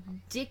most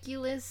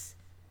ridiculous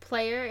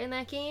player in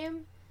that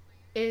game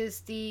is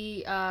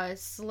the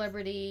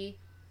celebrity,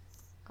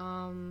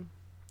 the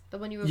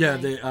one you were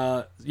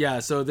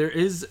playing. So there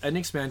is an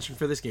expansion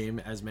for this game,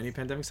 as many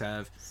Pandemics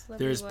have.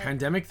 There's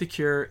Pandemic the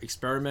Cure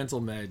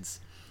Experimental Meds.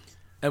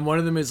 And one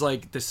of them is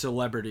like the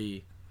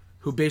celebrity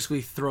who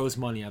basically throws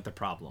money at the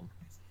problem.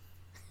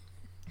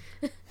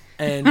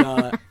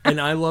 And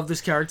I love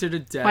this character to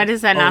death. Why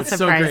does that not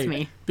surprise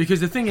me? Because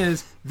the thing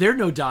is, they're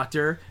no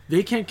doctor.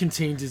 They can't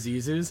contain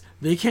diseases.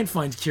 They can't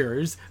find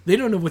cures. They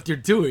don't know what they're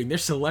doing. They're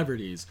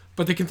celebrities.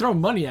 But they can throw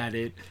money at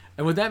it.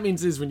 And what that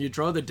means is when you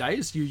draw the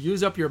dice, you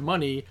use up your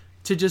money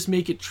to just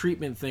make it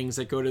treatment things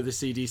that go to the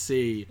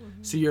CDC.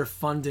 Mm-hmm. So you're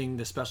funding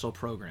the special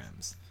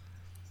programs.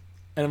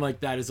 And I'm like,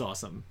 that is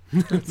awesome.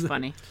 That's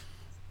funny.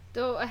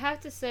 Though I have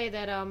to say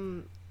that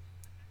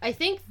I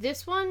think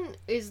this one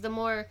is the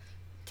more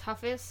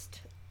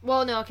toughest.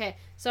 Well, no, okay.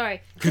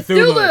 Sorry.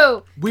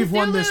 Cthulhu! We've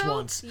won this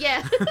once.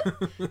 Yeah.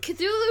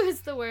 Cthulhu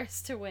is the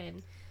worst to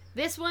win.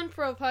 This one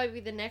will probably be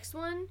the next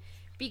one,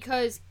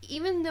 because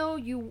even though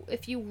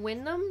if you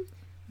win them,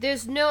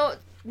 there's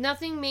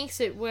nothing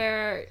makes it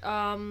where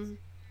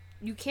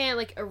you can't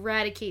like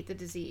eradicate the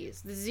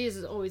disease. The disease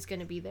is always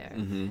going to be there.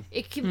 Mm-hmm.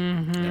 It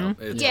can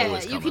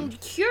you can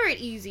cure it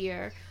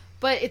easier,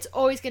 but it's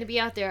always going to be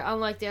out there,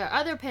 unlike the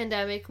other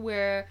Pandemic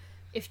where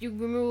if you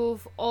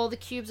remove all the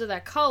cubes of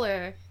that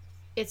color,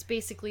 it's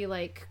basically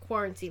like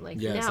quarantine. Like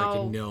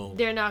now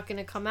they're not going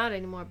to come out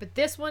anymore. But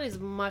this one is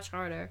much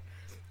harder.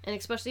 And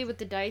especially with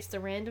the dice, the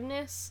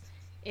randomness,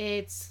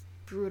 it's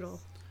brutal.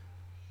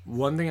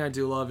 One thing I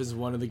do love is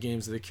one of the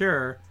games of the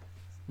Cure,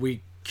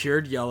 we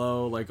cured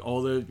yellow, like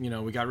all the,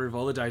 we got rid of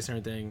all the dice and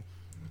everything,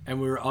 and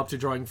we were up to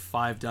drawing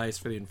 5 dice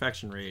for the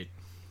infection rate.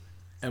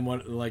 And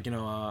one,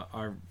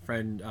 our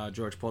friend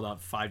George pulled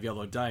out 5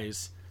 yellow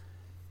dice,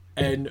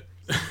 and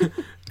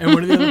and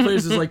one of the other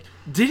players was like,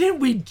 "Didn't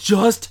we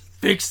just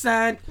fix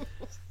that?"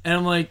 And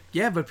I'm like,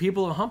 "Yeah, but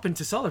people are humping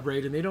to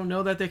celebrate, and they don't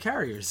know that they're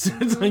carriers."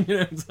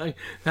 It's like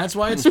that's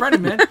why it's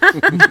spreading, man.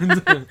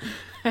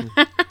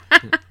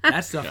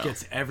 That stuff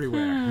gets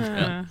everywhere.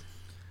 Yeah.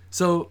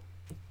 So,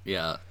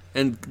 yeah,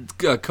 and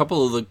a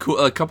couple of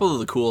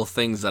the cool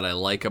things that I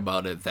like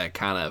about it that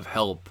kind of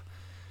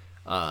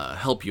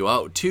help you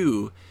out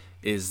too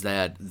is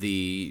that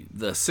the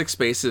 6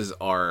 spaces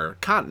are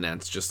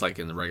continents, just like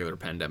in the regular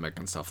Pandemic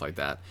and stuff like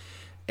that.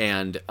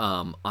 And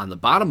on the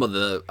bottom of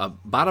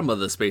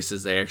the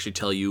spaces, they actually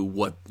tell you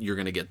what you're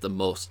going to get the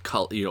most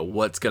color,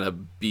 what's going to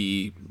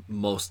be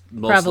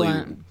mostly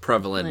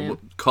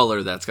prevalent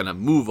color that's going to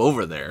move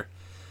over there.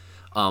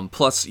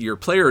 Plus your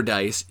player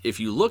dice, if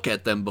you look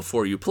at them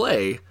before you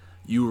play,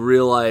 you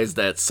realize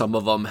that some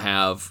of them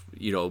have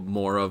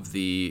more of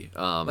the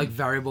like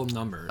variable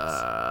numbers.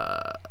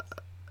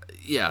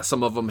 Yeah,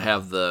 some of them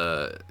have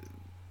the.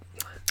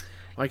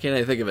 Why can't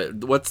I think of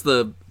it? What's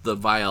the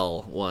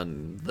vial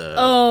one?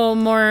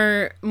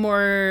 More.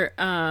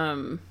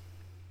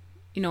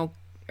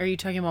 Are you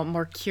talking about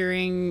more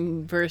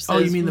curing versus? Oh,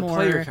 you mean the more...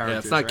 player characters? Yeah,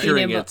 it's not right?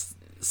 curing. It's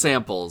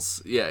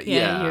samples. Yeah.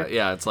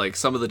 It's like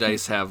some of the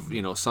dice have.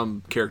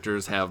 Some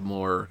characters have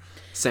more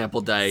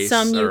sample dice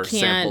or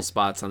sample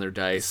spots on their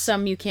dice.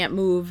 Some you can't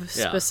move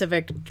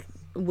specific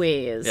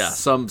ways. Yeah,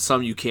 some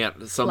you can't.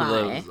 A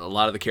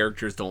lot of the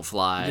characters don't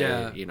fly.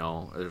 Yeah.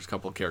 There's a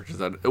couple of characters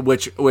that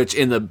which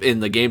in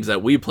the games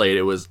that we played,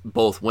 it was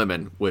both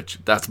women, which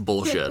that's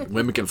bullshit.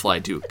 Women can fly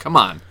too. Come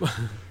on.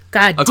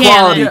 God damn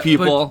Equality, it.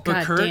 people. But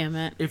God Kurt, damn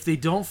it. if they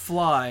don't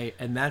fly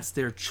and that's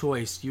their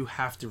choice, you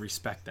have to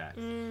respect that.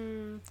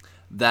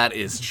 That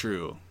is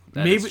true.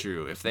 That is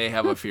true. If they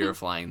have a fear of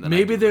flying, then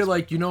Maybe they're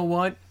like, you know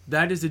what?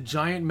 That is a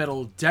giant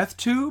metal death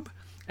tube,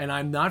 and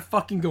I'm not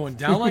fucking going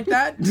down like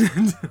that.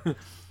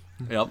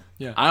 Yep.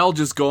 Yeah. I'll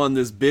just go on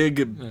this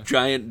big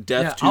giant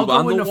death tube I'll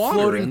on go the in a water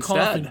floating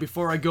coffin instead.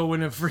 before I go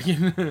in a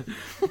freaking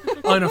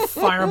on a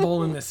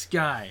fireball in the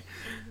sky.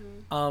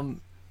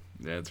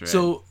 That's right.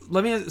 So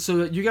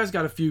so you guys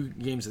got a few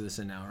games of this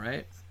in now,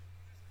 right?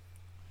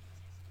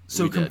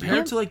 So We did, compared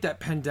yeah. to like that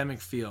pandemic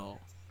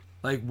feel,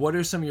 like what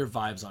are some of your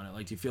vibes on it?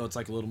 Like, do you feel it's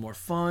like a little more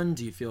fun?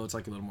 Do you feel it's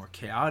like a little more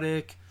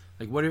chaotic?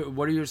 Like, what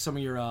are some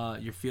of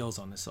your feels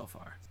on this so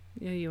far?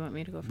 Yeah, you want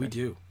me to go first? We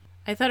do.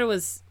 I thought it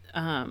was.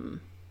 I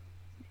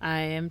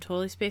am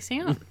totally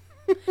spacing out.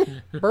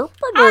 I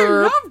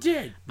loved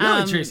it.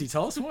 Really, Tracy,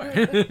 tell us more.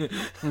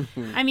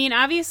 I mean,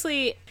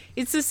 obviously,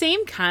 it's the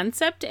same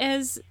concept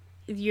as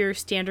your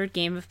standard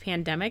game of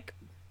Pandemic,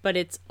 but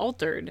it's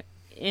altered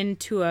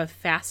into a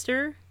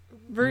faster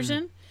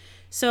version.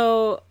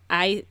 So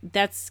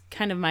that's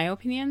kind of my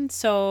opinion.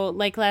 So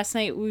like last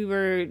night we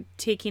were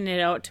taking it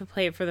out to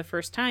play it for the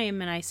first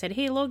time, and I said,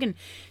 "Hey Logan,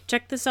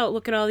 check this out.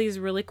 Look at all these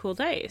really cool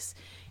dice."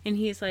 And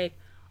he's like,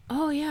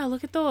 "Oh yeah,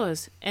 look at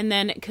those." And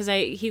then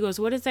he goes,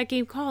 "What is that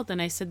game called?"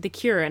 And I said, The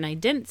Cure, and I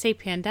didn't say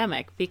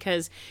Pandemic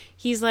because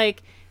he's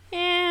like,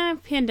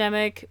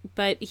 Pandemic,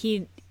 but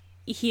he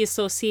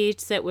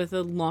associates it with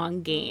a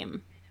long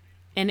game.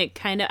 And it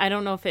kind of, I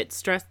don't know if it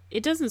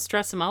doesn't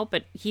stress him out,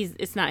 but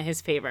it's not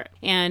his favorite.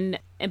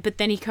 But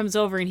then he comes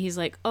over and he's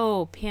like,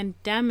 "Oh,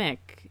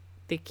 Pandemic,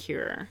 The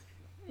Cure."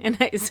 And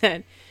I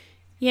said,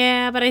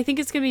 "Yeah, but I think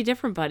it's going to be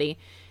different, buddy."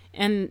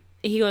 And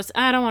he goes,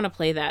 "I don't want to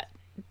play that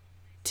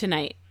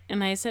tonight."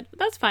 And I said,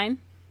 "That's fine."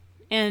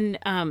 And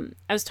I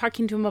was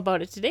talking to him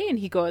about it today, and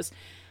he goes,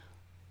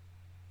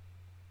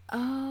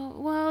 "Oh,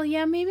 well,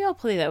 yeah, maybe I'll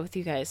play that with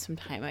you guys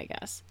sometime, I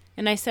guess."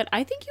 And I said,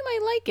 "I think you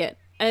might like it.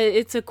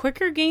 It's a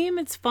quicker game.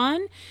 It's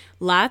fun.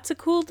 Lots of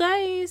cool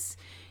dice."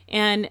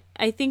 And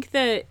I think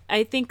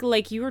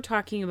like you were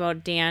talking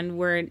about, Dan,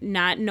 where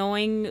not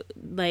knowing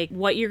like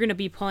what you're going to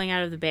be pulling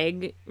out of the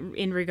bag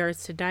in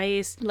regards to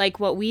dice, like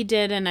what we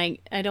did, and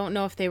I don't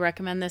know if they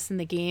recommend this in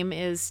the game,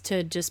 is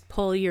to just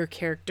pull your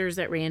characters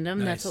at random.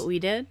 Nice. That's what we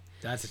did.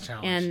 That's a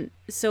challenge. And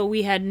so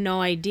we had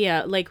no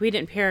idea. Like, we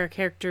didn't pair our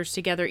characters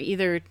together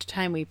either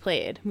time we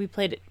played.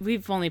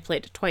 We've only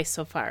played it twice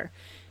so far.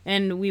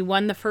 And we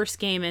won the first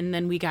game, and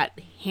then we got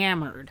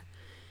hammered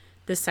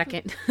the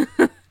second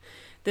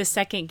the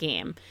second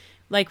game.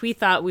 Like, we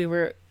thought we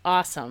were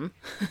awesome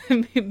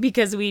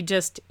because we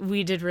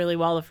did really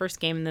well the first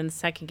game, and then the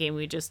second game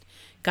we just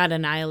got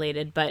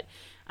annihilated. But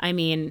I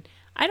mean,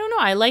 I don't know.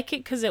 I like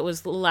it because it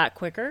was a lot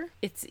quicker.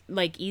 It's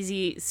like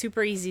easy,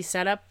 super easy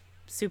setup,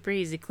 super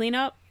easy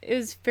cleanup. It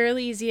was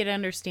fairly easy to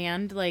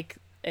understand. Like,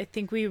 I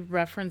think we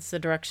referenced the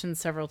directions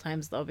several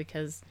times though,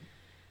 because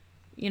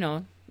it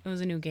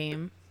was a new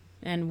game.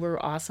 And we're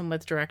awesome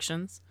with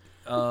directions.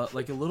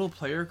 Like a little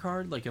player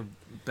card, like a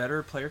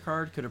better player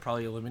card, could have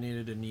probably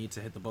eliminated a need to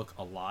hit the book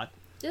a lot.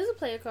 There's a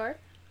player card.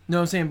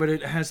 No, I'm saying, but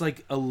it has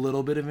like a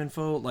little bit of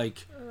info.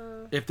 Like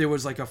if there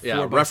was like a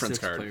 4x6 reference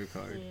card. player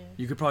card,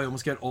 you could probably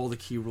almost get all the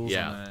key rules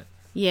on that.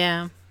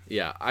 Yeah.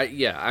 Yeah,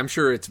 I'm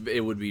sure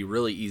it would be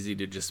really easy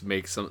to just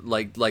make some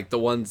like the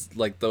ones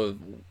like the.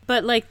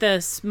 But like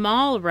the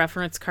small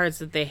reference cards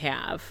that they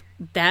have,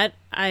 that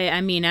I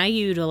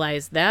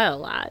utilize that a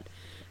lot.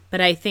 But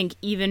I think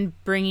even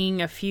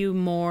bringing a few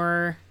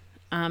more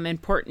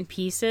important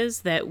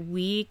pieces that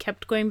we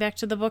kept going back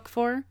to the book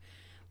for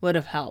would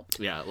have helped.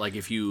 Yeah, like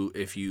if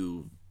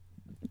you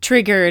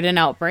triggered an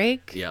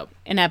outbreak, yep,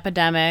 an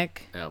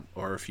epidemic, yep,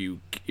 or if you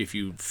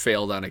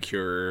failed on a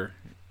cure,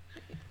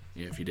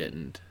 if you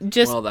didn't,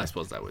 I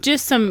suppose that would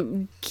just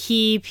some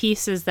key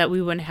pieces that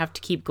we wouldn't have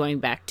to keep going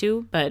back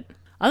to. But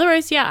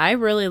otherwise, yeah, I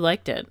really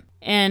liked it.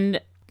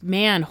 And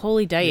man,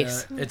 holy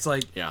dice! Yeah, it's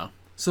like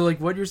So,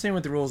 like, what you're saying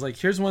with the rules, like,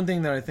 here's one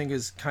thing that I think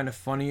is kind of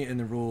funny in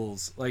the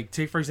rules. Like,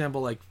 take, for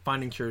example, like,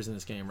 finding cures in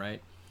this game,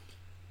 right?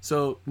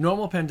 So,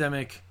 normal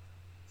Pandemic,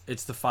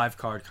 it's the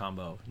 5-card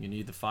combo. You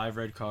need the 5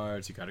 red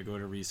cards. You got to go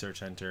to Research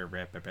Center.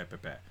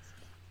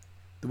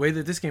 The way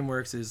that this game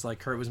works is, like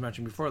Kurt was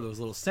mentioning before, those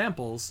little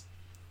samples,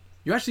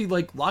 you actually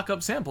like lock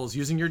up samples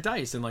using your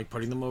dice and like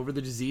putting them over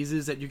the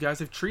diseases that you guys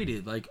have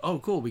treated. Like, oh,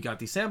 cool, we got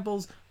these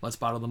samples. Let's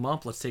bottle them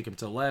up. Let's take them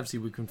to the lab, see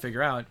what we can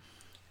figure out.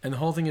 And the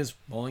whole thing is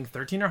rolling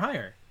 13 or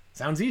higher.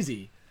 Sounds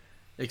easy.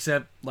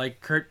 Except,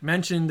 like Kurt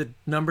mentioned, the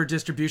number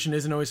distribution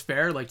isn't always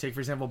fair. Like, take,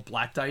 for example,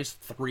 black dice,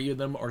 3 of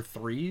them are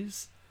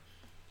 3s.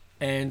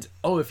 And,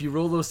 oh, if you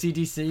roll those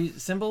CDC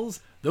symbols,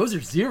 those are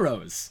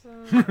 0s.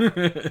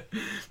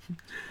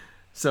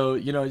 So,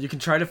 you know, you can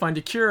try to find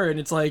a cure, and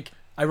it's like,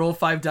 I roll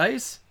 5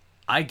 dice,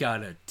 I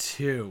got a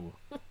 2.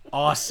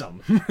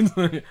 Awesome.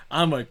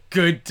 I'm a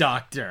good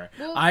doctor.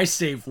 Well, I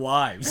save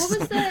lives. What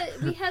was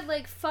that? We had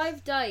like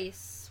 5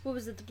 dice. What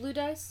was it, the blue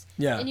dice?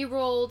 Yeah. And you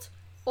rolled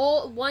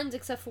all ones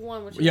except for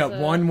one, which was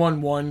 1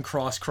 1 1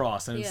 cross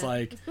cross, and it's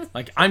like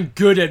I'm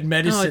good at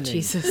medicine. Oh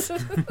Jesus.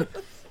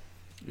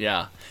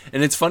 Yeah,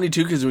 and it's funny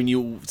too because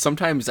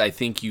sometimes I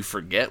think you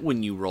forget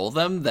when you roll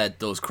them that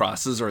those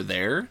crosses are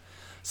there,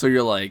 so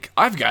you're like,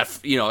 I've got,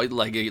 you know,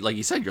 like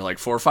you said, you're like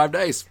 4 or 5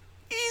 dice.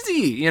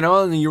 Easy, you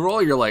know, and then you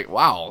roll, you're like,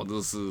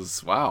 this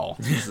is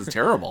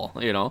terrible,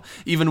 you know.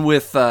 Even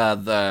with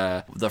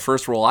the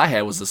first roll I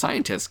had was the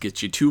scientist,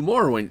 gets you 2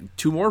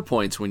 more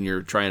points when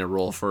you're trying to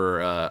roll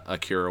for a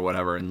cure or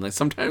whatever, and like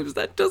sometimes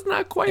that does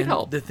not quite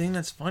help. The thing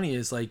that's funny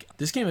is like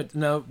this game.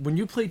 Now, when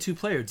you play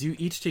 2-player, do you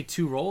each take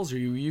 2 rolls, or are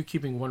you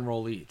keeping 1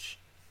 roll each?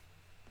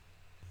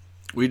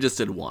 We just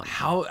did 1.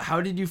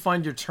 How did you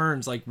find your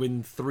turns? Like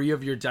when 3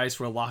 of your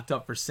dice were locked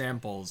up for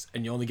samples,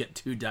 and you only get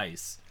 2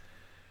 dice.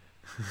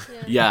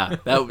 Yeah,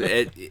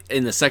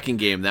 in the second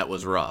game that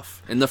was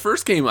rough. In the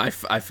first game, I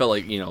felt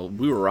like, you know,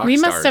 we were rock we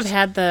stars.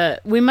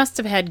 We must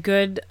have had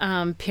good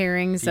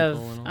pairings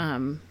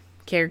of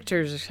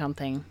characters or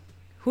something.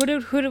 Who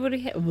did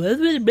we have?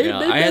 Yeah,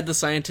 I had the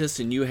scientist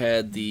and you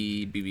had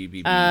the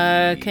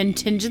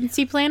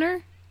contingency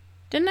planner,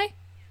 didn't I?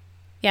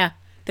 Yeah,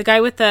 the guy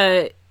with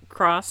the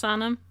cross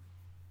on him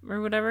or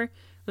whatever.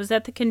 Was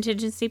that the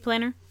contingency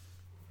planner?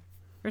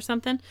 Or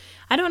something.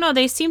 I don't know.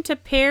 They seem to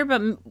pair,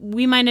 but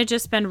we might have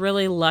just been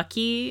really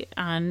lucky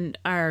on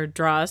our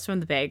draws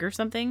from the bag or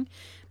something.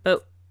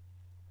 But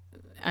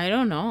I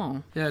don't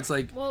know. Yeah, it's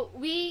like... Well,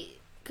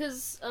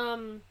 because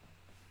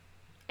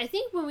I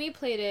think when we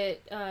played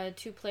it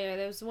 2-player,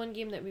 there was one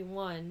game that we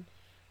won.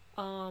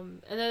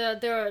 And then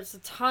there was a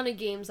ton of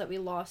games that we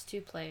lost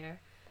 2-player.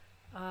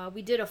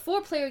 We did a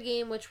 4-player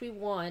game, which we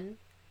won.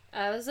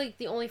 It was like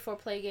the only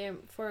 4-player game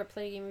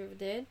we ever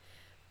did.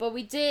 But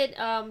we did,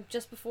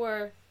 just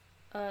before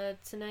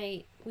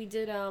tonight, we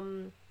did,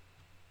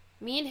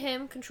 me and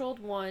him controlled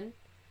 1,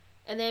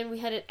 and then we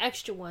had an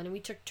extra 1, and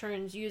we took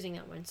turns using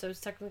that one. So it's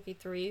technically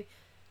 3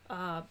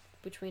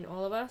 between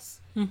all of us.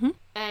 Mm-hmm.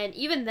 And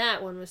even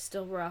that one was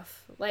still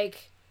rough.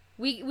 Like,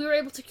 we were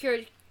able to cure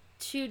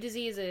 2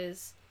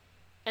 diseases,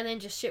 and then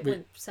just shit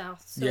went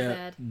south so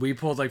bad. We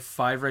pulled like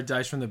 5 red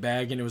dice from the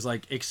bag, and it was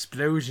like,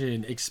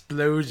 explosion. It's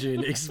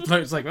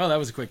like, oh, that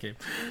was a quick game.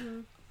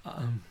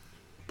 Mm-hmm.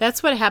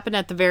 That's what happened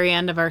at the very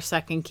end of our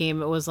second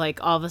game. It was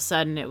like all of a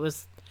sudden it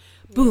was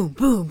boom,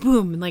 boom,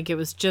 boom. Like it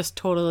was just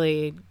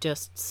totally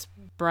just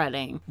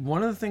spreading.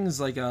 One of the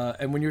things like,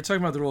 and when you're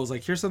talking about the rules,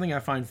 like here's something I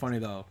find funny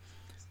though.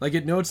 Like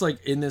it notes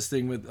like in this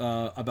thing with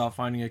about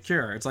finding a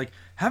cure. It's like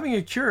having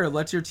a cure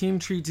lets your team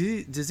treat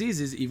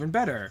diseases even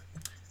better.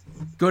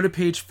 Go to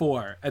page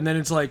 4 and then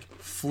it's like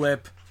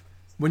flip.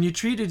 When you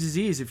treat a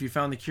disease, if you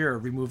found the cure,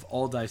 remove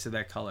all dice of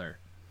that color.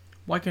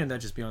 Why can't that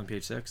just be on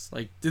page 6?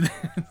 Like, did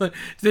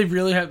they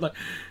really have, like,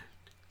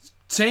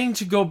 saying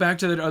to go back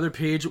to that other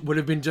page would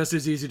have been just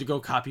as easy to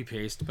go copy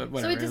paste, but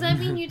whatever. So does that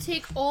mean you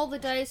take all the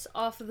dice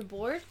off of the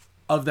board?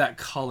 Of that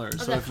color.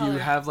 So if you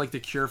have, like,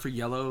 the cure for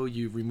yellow,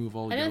 you remove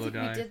all yellow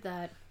die. I don't think we did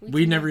that.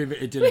 We never even,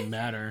 it didn't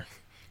matter.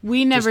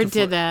 We never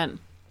did that.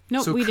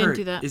 No, so we Kurt, didn't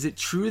do that. Is it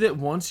true that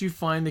once you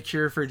find the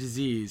cure for a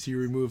disease, you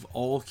remove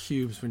all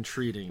cubes when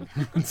treating?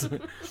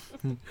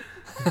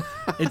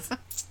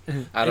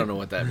 I don't know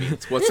what that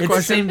means. What's the question? It's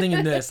the same thing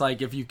in this.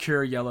 Like, if you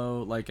cure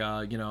yellow, like,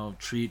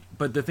 treat.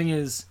 But the thing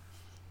is,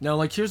 now,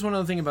 like, here's one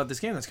other thing about this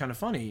game that's kind of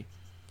funny.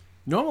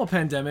 Normal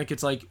pandemic,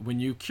 it's like,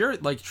 when you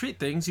treat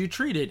things, you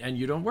treat it, and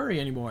you don't worry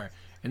anymore.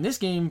 In this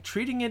game,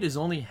 treating it is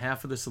only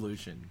half of the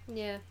solution.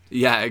 Yeah.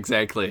 Yeah,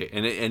 exactly.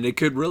 And it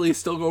could really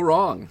still go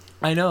wrong.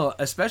 I know,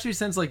 especially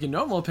since, like, in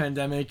normal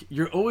pandemic,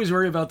 you're always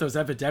worried about those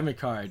epidemic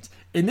cards.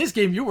 In this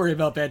game, you worry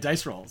about bad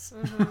dice rolls.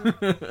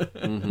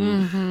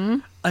 Mm-hmm.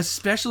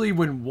 Especially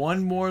when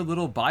one more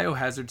little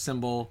biohazard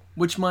symbol,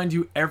 which, mind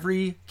you,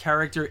 every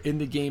character in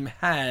the game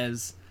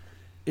has,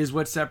 is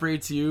what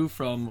separates you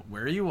from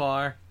where you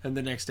are and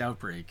the next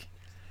outbreak.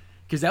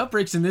 Because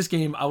outbreaks in this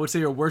game, I would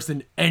say, are worse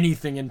than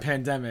anything in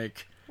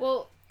pandemic.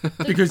 Well,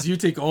 because you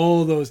take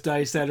all those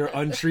dice that are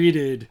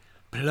untreated,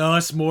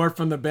 plus more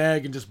from the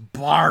bag, and just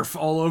barf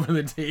all over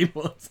the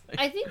table. Like...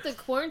 I think the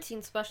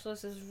quarantine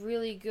specialist is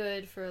really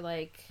good for,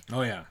 like...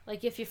 Oh, yeah.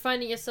 Like, if you're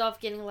finding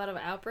yourself getting a lot of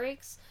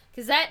outbreaks.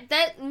 Because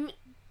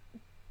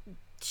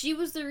she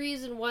was the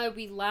reason why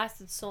we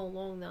lasted so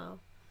long, though.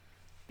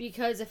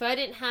 Because if I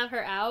didn't have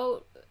her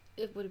out,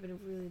 it would have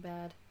been really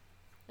bad.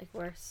 Like,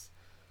 worse.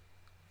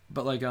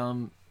 But, like,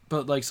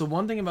 But like, so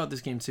one thing about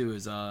this game too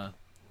is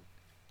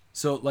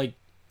so like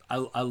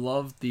I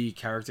love the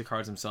character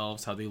cards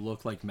themselves, how they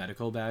look like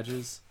medical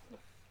badges.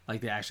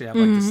 Like they actually have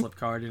like the slip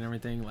card and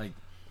everything. Like,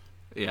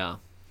 yeah,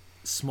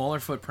 smaller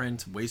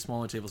footprint, way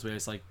smaller table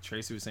space. Like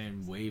Traci was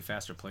saying, way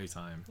faster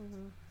playtime.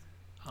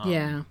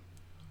 Yeah.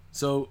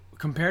 So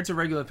compared to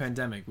regular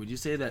Pandemic, would you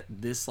say that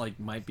this like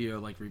might be a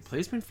like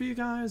replacement for you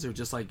guys, or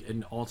just like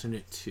an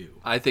alternate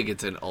 2? I think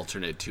it's an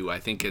alternate 2. I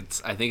think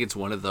it's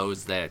one of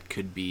those that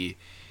could be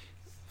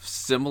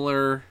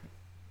similar,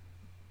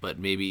 but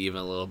maybe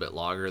even a little bit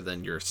longer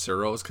than your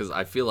Suros, because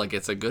I feel like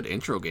it's a good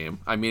intro game.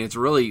 I mean, it's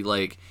really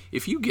like,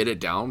 if you get it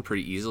down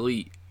pretty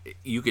easily,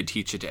 you could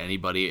teach it to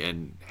anybody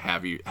and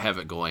have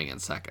it going in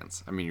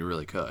seconds. I mean, you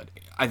really could.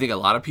 I think a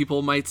lot of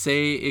people might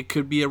say it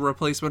could be a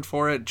replacement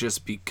for it,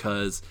 just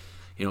because,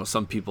 you know,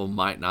 some people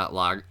might not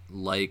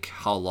like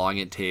how long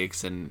it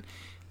takes and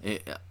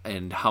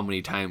how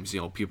many times,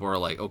 you know, people are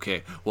like,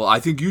 okay, well, I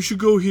think you should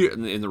go here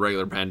in the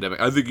regular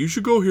Pandemic. I think you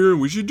should go here and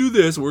we should do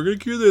this. We're going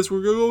to cure this.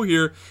 We're going to go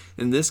here.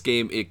 In this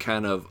game, it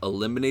kind of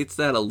eliminates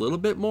that a little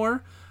bit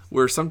more,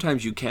 where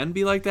sometimes you can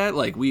be like that.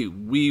 Like we're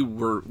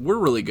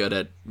really good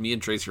at, me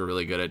and Traci are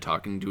really good at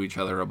talking to each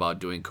other about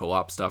doing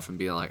co-op stuff and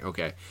being like,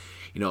 okay,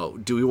 you know,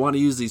 do we want to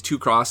use these 2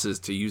 crosses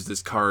to use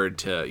this card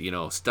to, you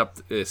know, skip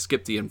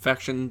the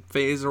infection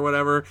phase or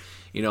whatever?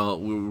 You know,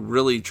 we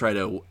really try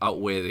to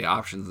outweigh the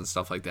options and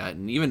stuff like that.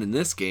 And even in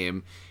this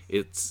game,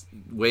 it's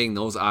weighing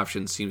those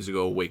options seems to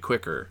go way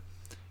quicker.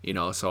 You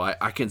know, so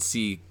I can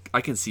see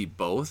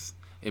both.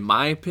 In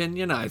my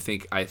opinion, I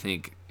think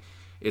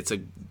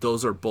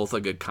those are both a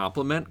good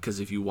complement, because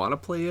if you want to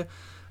play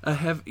a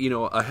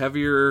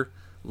heavier,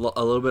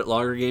 a little bit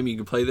longer game, you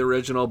can play the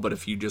original. But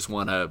if you just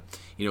want to,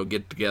 you know,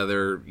 get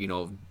together, you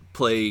know,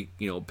 play,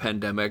 you know,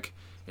 Pandemic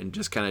and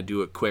just kind of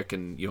do it quick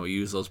and, you know,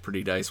 use those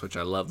pretty dice, which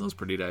I love those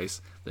pretty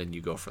dice, then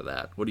you go for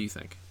that. What do you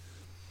think?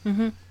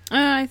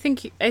 I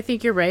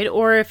think you're right.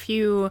 Or if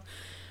you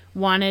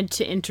wanted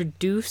to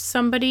introduce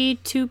somebody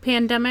to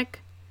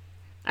Pandemic,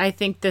 I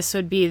think this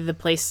would be the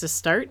place to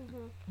start.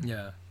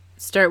 Yeah.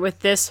 Start with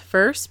this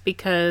first,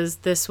 because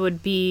this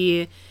would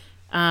be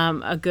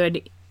a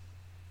good...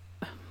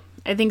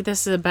 I think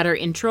this is a better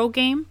intro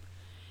game,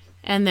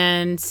 and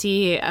then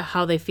see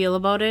how they feel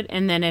about it.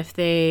 And then if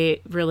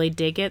they really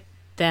dig it,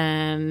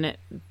 then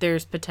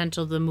there's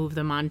potential to move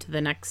them on to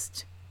the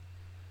next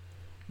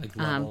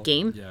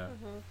game. Yeah.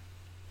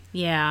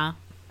 Yeah.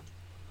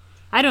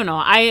 I don't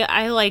know.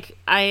 I like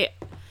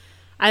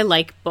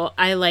both.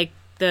 I like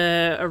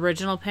the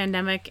original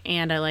Pandemic,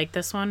 and I like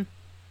this one.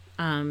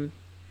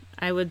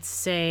 I would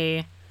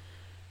say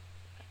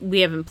we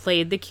haven't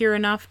played the Cure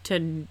enough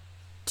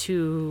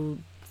to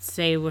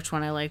say which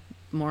one I like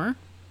more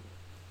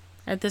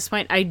at this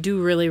point. I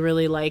do really,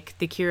 really like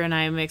the Cure, and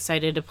I'm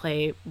excited to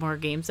play more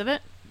games of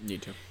it. Me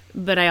too.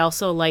 But I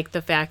also like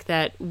the fact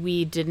that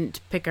we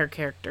didn't pick our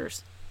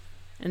characters,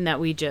 and that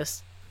we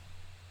just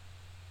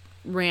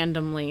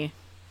randomly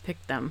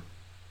picked them.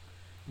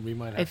 We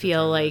might have I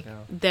feel like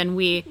then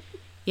we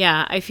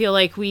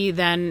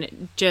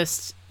then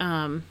just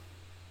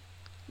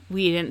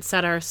we didn't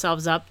set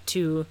ourselves up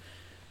to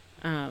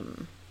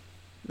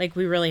like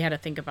we really had to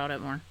think about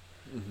it more.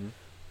 Mm-hmm.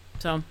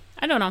 So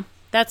I don't know.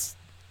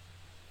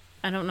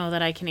 I don't know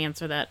that I can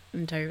answer that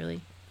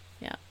entirely.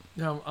 Yeah.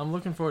 Yeah, I'm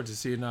looking forward to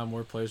seeing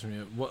more players from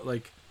you. What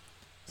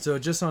so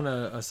just on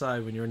a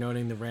side, when you were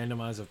noting the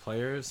randomize of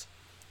players,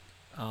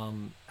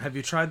 have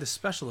you tried the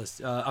specialist?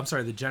 The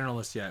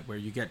generalist yet, where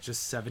you get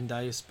just 7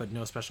 dice but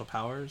no special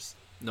powers?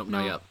 Nope,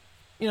 not yet.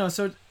 You know,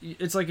 so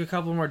it's like a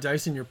couple more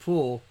dice in your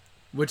pool,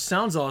 which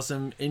sounds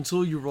awesome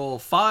until you roll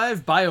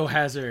 5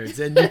 biohazards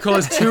and you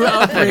cause 2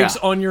 outbreaks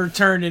on your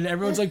turn, and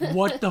everyone's like,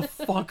 "What the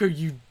fuck are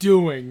you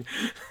doing?"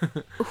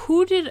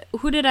 Who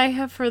did I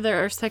have for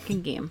our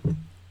second game?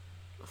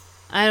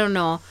 I don't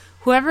know.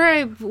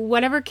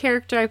 Whatever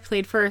character I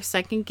played for our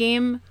second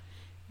game,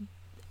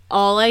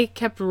 all I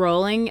kept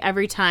rolling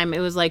every time, it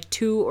was like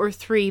 2 or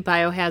 3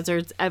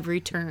 biohazards every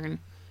turn.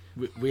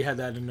 We had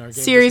that in our game.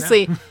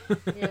 Seriously.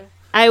 Yeah.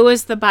 I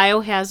was the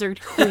biohazard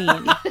queen.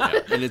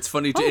 Yeah. And it's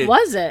funny too.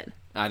 What was it?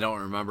 I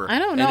don't remember. I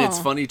don't know. And it's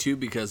funny too,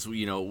 because,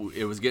 you know,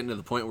 it was getting to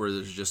the point where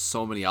there's just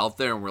so many out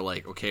there, and we're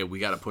like, okay, we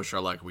got to push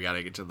our luck. We got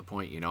to get to the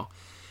point, you know.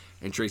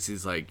 And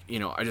Traci's like, you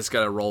know, I just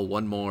got to roll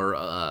one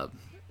more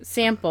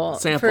sample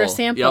for a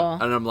sample.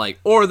 Yep. And I'm like,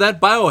 or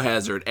that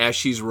biohazard, as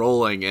she's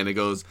rolling, and it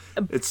goes,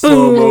 it's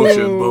slow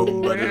motion,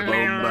 boom, bada,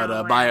 boom,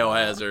 bada,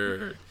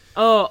 biohazard.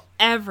 Oh,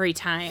 every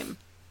time.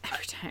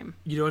 Every time.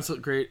 You know what's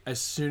great? As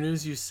soon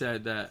as you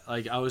said that,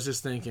 like, I was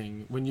just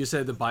thinking, when you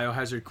said the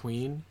biohazard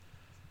queen,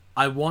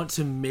 I want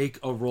to make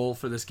a roll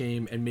for this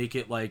game and make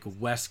it like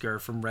Wesker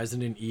from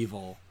Resident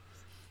Evil.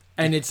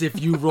 And it's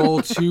if you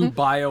roll 2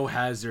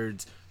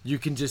 biohazards, you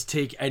can just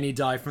take any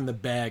die from the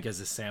bag as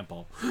a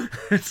sample.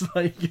 It's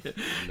like, nice.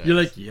 You're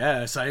like,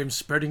 yes, I am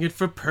spreading it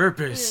for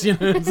purpose. You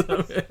know.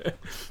 So,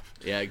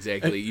 yeah,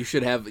 exactly. You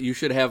should have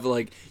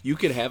like, you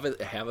could have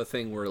a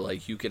thing where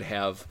like you could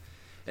have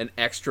an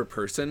extra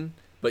person,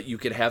 but you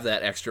could have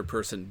that extra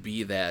person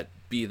be that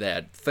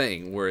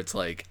thing where it's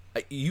like,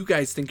 you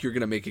guys think you're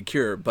gonna make a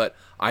cure, but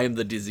I am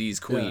the disease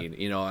queen,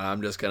 and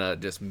I'm just gonna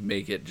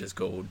make it just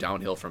go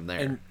downhill from there.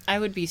 And I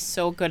would be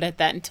so good at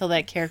that until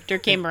that character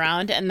came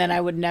around, and then I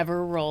would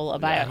never roll a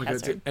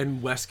biohazard.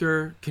 And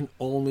Wesker can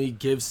only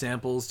give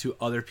samples to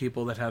other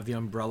people that have the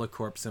Umbrella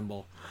Corp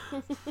symbol.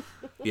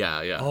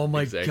 Yeah. Oh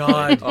my exactly.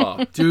 god,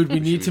 Oh, dude, we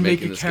need to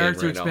make a this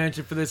character game right now.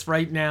 expansion for this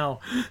right now.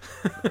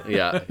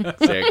 Yeah,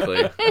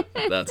 exactly.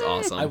 That's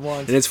awesome. I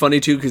want. And it's funny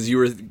too because you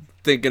were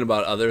thinking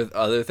about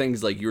other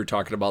things, like you were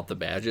talking about the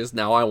badges.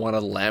 Now I want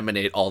to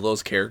laminate all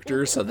those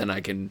characters so then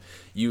I can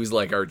use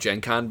like our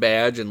Gen Con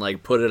badge and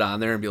like put it on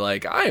there and be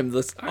like, I'm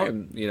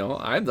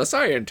the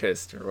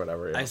scientist or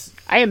whatever.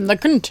 I am the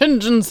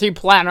contingency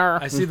planner.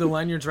 I see the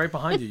lanyards right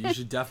behind you. You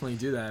should definitely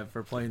do that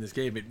for playing this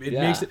game. It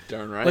makes it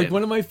darn right. like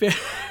one of my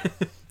favorite.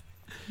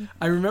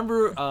 I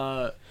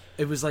remember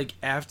it was like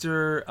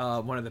after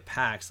one of the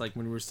packs, like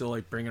when we were still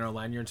like bringing our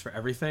lanyards for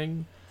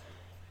everything.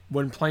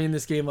 When playing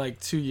this game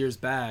like 2 years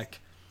back,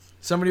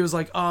 somebody was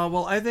like, "Oh,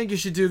 well, I think you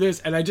should do this,"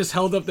 and I just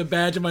held up the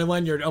badge of my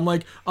lanyard. I'm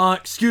like,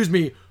 "Excuse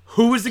me,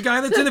 who is the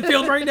guy that's in the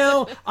field right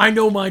now? I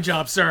know my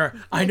job, sir.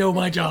 I know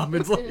my job."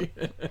 It's like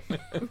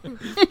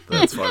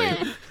that's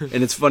funny,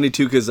 and it's funny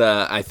too because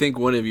I think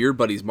one of your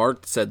buddies,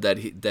 Mark, said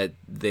that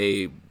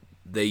they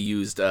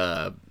used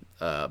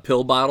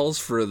pill bottles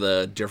for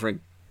the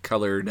different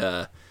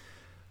colored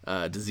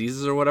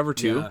diseases or whatever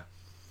too.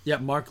 Yeah,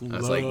 Mark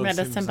loves like,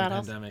 medicine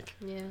bottles. Pandemic.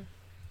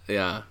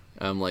 Yeah,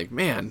 I'm like,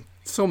 man,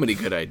 so many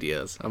good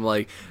ideas. I'm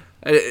like,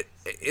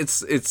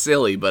 it's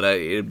silly, but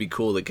it'd be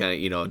cool to kind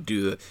of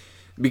it'd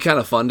be kind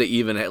of fun to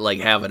even like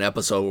have an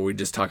episode where we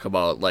just talk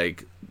about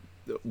like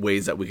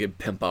ways that we could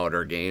pimp out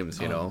our games.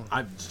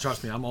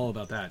 Trust me, I'm all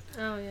about that.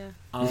 Oh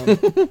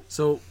yeah.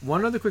 So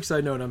one other quick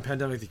side note on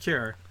Pandemic the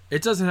Cure: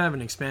 it doesn't have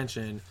an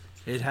expansion.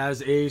 It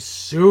has a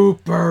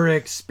super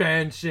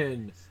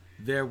expansion.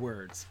 Their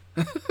words.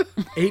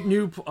 8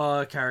 new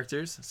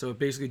characters, so it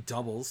basically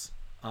doubles.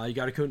 You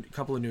got a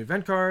couple of new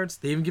event cards.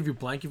 They even give you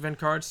blank event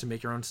cards to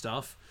make your own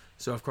stuff.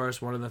 So, of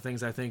course, one of the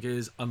things I think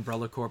is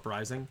Umbrella Corp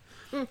Rising.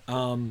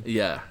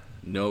 Yeah,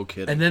 no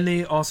kidding. And then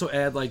they also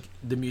add, like,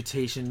 the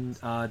mutation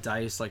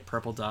dice, like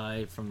purple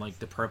die from, like,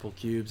 the purple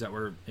cubes that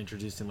were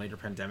introduced in later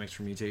pandemics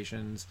for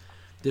mutations.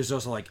 There's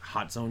also, like,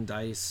 hot zone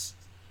dice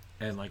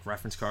and, like,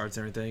 reference cards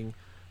and everything.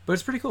 But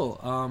it's pretty cool.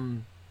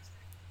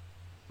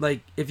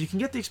 Like, if you can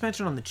get the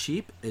expansion on the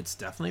cheap, it's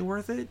definitely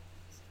worth it.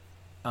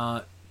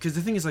 Because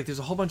the thing is, like, there's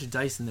a whole bunch of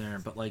dice in there,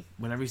 but, like,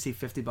 whenever you see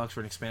 $50 for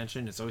an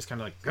expansion, it's always kind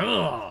of like,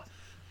 ugh!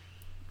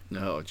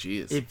 No,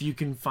 jeez. If you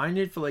can find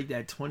it for, like,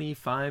 that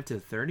 25 to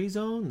 30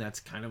 zone, that's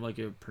kind of, like,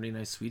 a pretty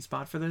nice sweet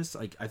spot for this.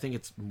 Like, I think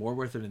it's more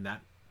worth it in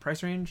that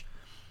price range.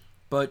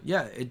 But,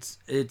 yeah, it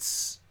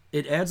adds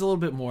a little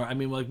bit more. I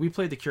mean, like, we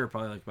played The Cure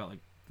probably, like, about, like,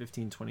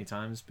 15, 20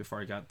 times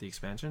before I got the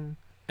expansion.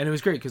 And it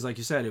was great because, like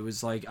you said, it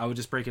was, like, I would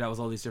just break it out with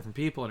all these different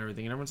people and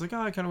everything. And everyone's like,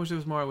 oh, I kind of wish there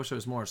was more. I wish there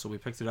was more. So we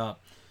picked it up.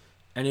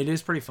 And it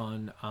is pretty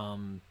fun.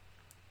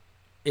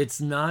 It's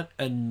not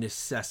a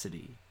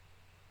necessity.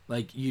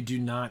 Like, you do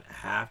not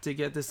have to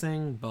get this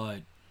thing,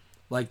 but,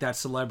 like, that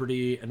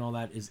celebrity and all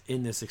that is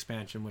in this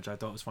expansion, which I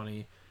thought was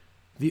funny.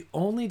 The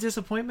only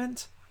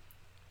disappointment,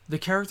 the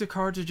character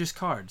cards are just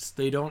cards.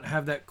 They don't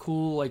have that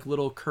cool, like,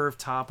 little curved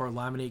top or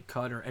laminate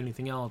cut or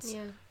anything else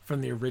from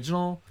the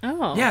original.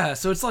 Oh. Yeah,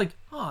 so it's like,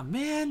 oh,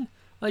 man.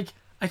 Like,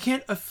 I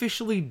can't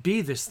officially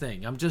be this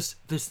thing. I'm just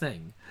this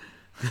thing.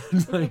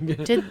 Like,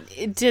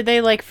 did they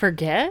like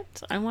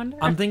forget? I wonder.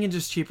 I'm thinking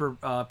just cheaper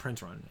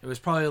print run. It was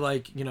probably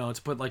like,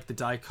 to put like the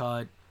die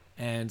cut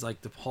and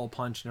like the hole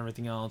punch and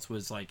everything else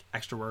was like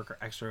extra work or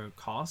extra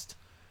cost,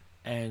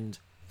 and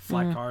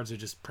flat cards are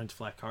just print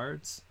flat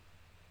cards.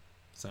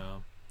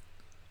 So,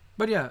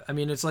 but yeah, I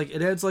mean, it's like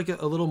it adds like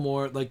a little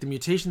more. Like the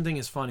mutation thing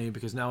is funny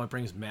because now it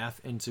brings math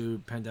into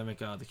Pandemic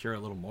the Cure a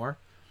little more,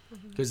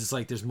 because it's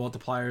like there's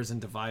multipliers and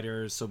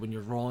dividers. So when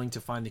you're rolling to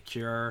find the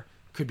cure,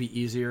 could be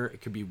easier, it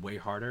could be way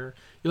harder.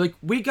 You're like,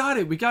 we got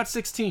it, we got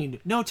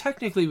 16. No,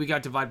 technically we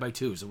got divide by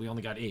 2, so we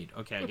only got 8.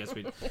 Okay, I guess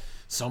we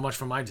so much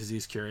for my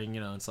disease curing,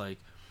 it's like,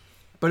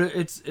 but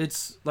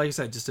it's like I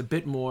said, just a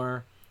bit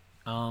more.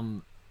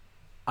 I'm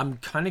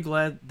kind of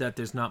glad that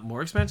there's not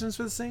more expansions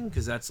for this thing,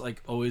 because that's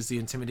like always the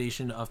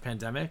intimidation of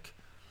Pandemic.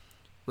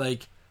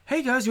 Like,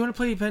 hey guys, you want to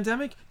play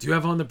Pandemic? Do you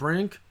have On the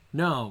Brink?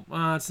 No,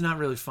 it's not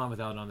really fun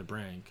without On the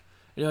Brink.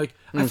 And you're like,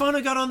 I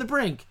finally got On the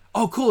Brink.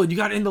 Oh, cool, and you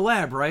got In the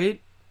Lab, right?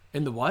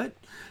 In the what?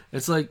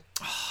 It's like,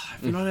 if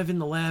you don't have In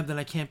the Lab, then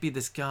I can't be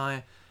this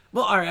guy.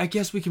 Well, all right, I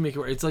guess we can make it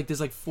work. It's like there's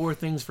like 4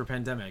 things for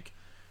Pandemic.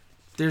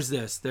 There's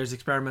this. There's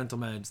experimental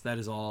meds. That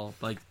is all.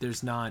 Like,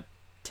 there's not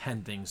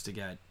 10 things to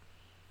get.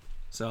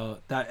 So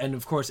that, and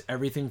of course,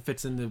 everything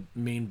fits in the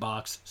main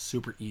box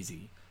super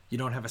easy. You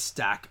don't have a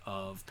stack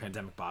of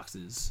Pandemic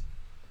boxes.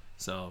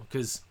 So,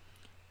 because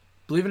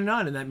believe it or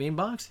not, in that main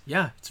box,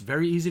 yeah, it's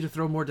very easy to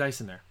throw more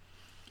dice in there.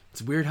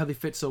 It's weird how they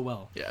fit so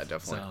well. Yeah,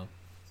 definitely. So,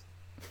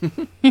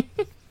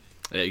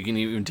 yeah, you can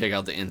even take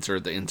out the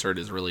insert. The insert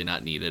is really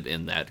not needed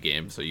in that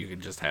game, so you can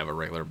just have a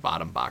regular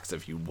bottom box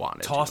if you want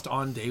it. Tossed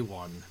on day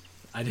one.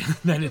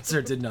 That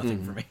insert did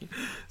nothing for me.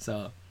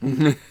 So.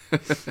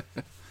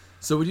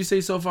 So would you say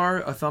so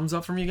far a thumbs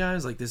up from you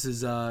guys? Like this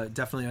is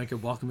definitely like a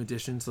welcome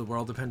addition to the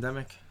world of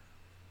Pandemic.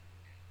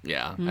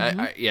 Yeah,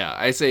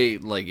 I say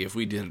like if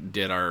we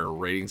did our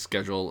rating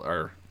schedule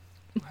or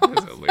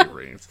late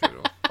rating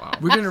schedule. Wow.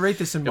 We're gonna rate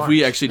this in March. If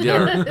we actually did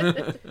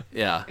our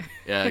yeah,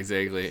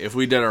 exactly. If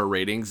we did our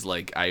ratings,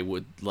 like I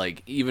would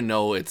like, even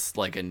though it's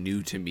like a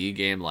new to me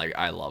game, like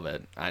I love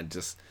it. I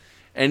just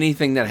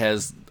anything that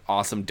has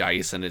awesome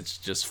dice and it's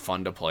just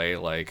fun to play,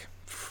 like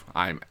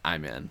I'm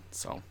in.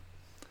 So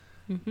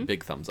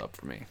big thumbs up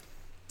for me.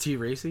 T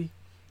Racy?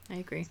 I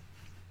agree.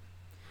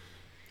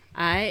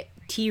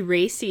 T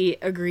Racy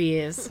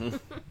agrees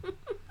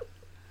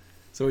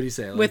So what do you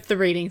say? Like, with the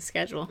rating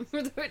schedule.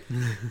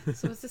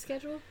 So what's the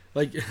schedule?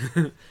 like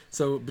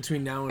so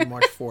between now and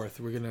March 4th,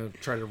 we're gonna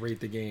try to rate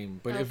the game.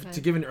 But if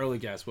to give an early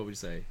guess, what would you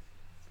say?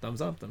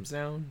 Thumbs up, thumbs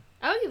down?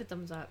 I would give it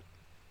thumbs up.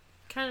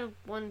 Kind of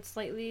one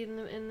slightly in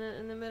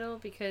the middle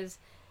because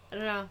I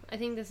don't know. I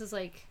think this is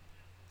like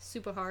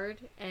super hard,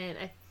 and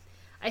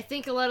I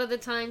think a lot of the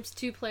times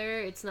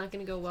 2-player it's not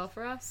going to go well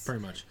for us.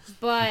 Pretty much.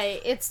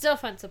 But it's still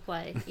fun to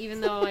play, even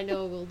though I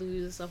know we'll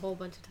lose a whole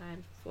bunch of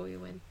times before we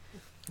win.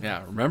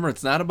 Yeah, remember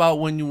it's not about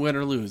when you win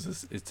or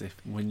lose. It's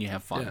when you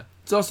have fun. Yeah.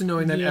 It's also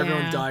knowing that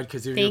everyone died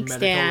because of your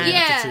medical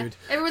inaptitude.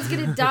 Yeah, everyone's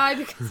going to die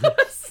because of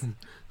us.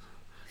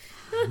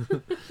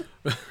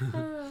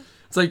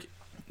 It's like,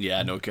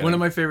 yeah, no kidding. one of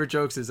my favorite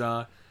jokes is,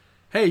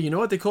 hey, you know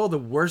what they call the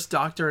worst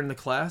doctor in the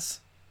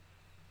class?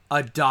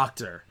 A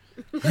doctor.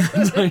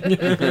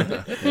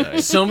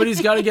 Somebody's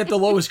got to get the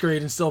lowest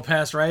grade and still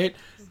pass, right?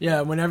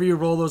 Yeah, whenever you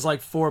roll those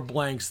like 4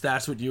 blanks,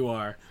 that's what you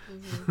are.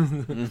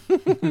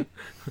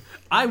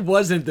 I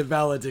wasn't the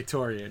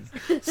valedictorian.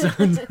 So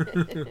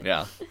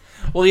yeah.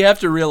 Well, you have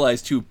to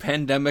realize too,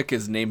 Pandemic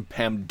is named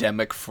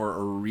Pandemic for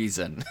a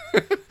reason.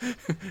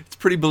 It's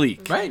pretty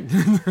bleak, right?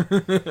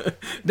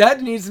 That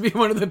needs to be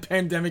one of the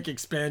Pandemic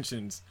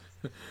expansions.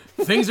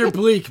 Things are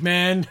bleak,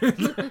 man.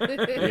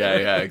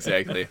 Yeah,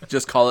 exactly.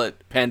 Just call it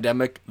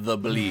Pandemic the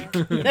Bleak.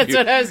 That's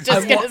what I was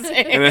just going to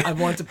say. I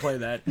want to play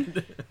that.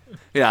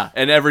 Yeah,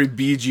 and every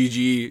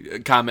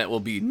BGG comment will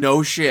be,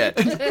 no shit.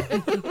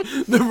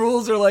 The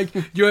rules are like,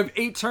 you have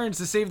 8 turns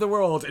to save the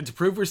world, and to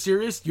prove we're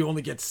serious, you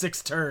only get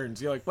 6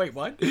 turns. You're like, wait,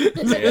 what?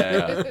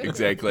 Yeah,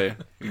 exactly.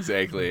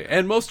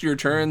 And most of your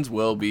turns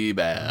will be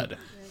bad.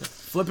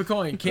 Flip a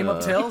coin. Came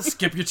up tails,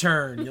 skip your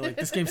turn. You're like,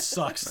 this game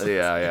sucks.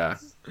 Yeah,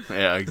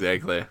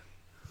 exactly.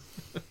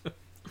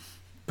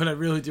 But I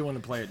really do want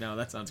to play it now.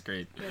 That sounds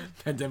great. Yeah.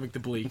 Pandemic the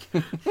Bleak.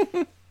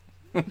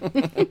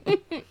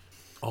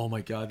 Oh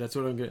my god, that's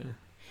what I'm getting.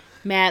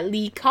 Matt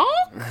Leacock?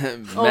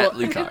 Matt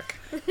Leacock.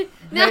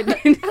 No, I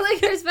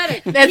like yours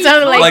better. That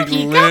sounded like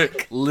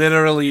Peacock.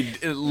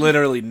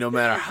 Literally, no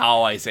matter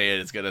how I say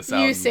it, it's gonna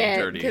sound you said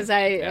dirty. Because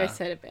I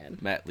said it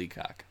bad. Matt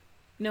Leacock.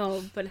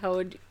 No, but how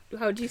would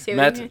you say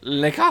Matt it?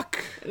 Leacock.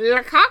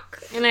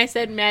 Leacock, and I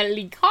said Matt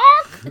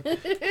Leacock,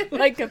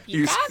 like a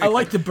peacock. I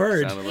like the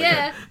bird. Sounded like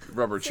Yeah. a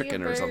rubber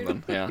chicken or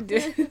something. Yeah.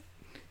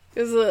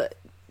 Because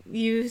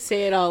you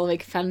say it all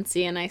like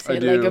fancy, and I say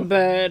it do. like a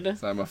bird.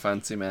 So I'm a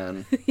fancy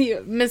man.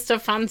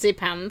 Mr. Fancy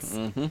Pants.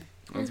 Mm-hmm.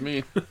 That's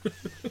me.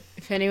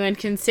 If anyone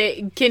can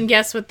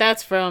guess what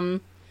that's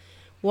from,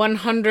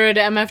 100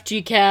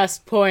 MFG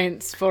cast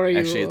points for you.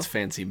 Actually, it's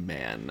fancy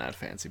man, not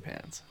fancy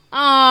pants.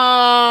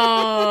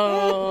 Oh,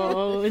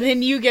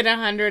 then you get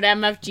 100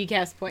 MFG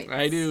cast points.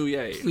 I do,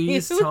 yay.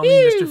 Please tell me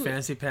Mr.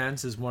 Fancy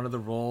Pants is one of the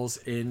roles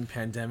in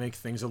Pandemic.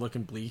 Things are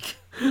looking bleak.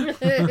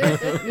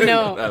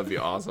 No. That would be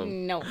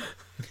awesome. No.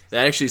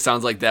 That actually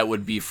sounds like that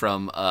would be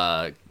from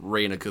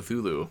Reign of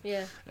Cthulhu.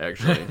 Yeah.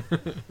 Actually.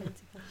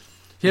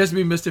 He has to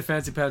be Mr.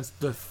 Fancy Pants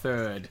the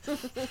Third.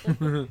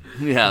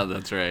 Yeah,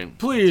 that's right.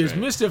 Please,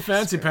 That's Mr.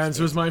 Fancy Pants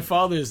was my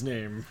father's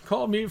name.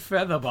 Call me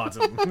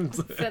Featherbottom.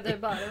 Feather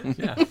bottom.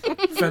 Yeah,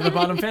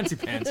 Featherbottom Fancy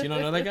Pants. You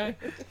don't know that guy?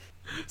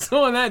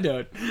 So on that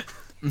note.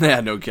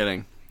 Yeah, no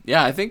kidding.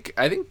 Yeah, I think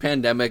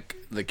Pandemic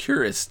the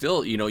Cure is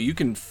still, you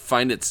can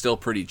find it still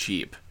pretty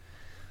cheap.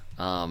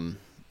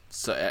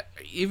 So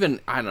even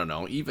I don't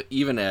know,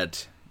 even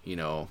at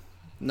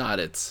not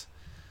its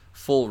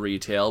full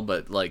retail,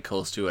 but like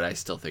close to it, I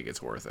still think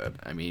it's worth it.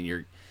 I mean,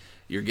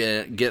 you're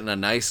getting a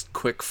nice,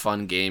 quick,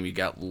 fun game. You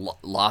got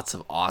lots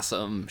of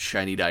awesome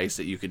shiny dice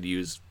that you could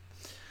use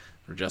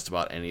for just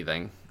about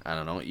anything. I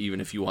don't know, even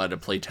if you wanted to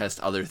play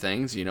test other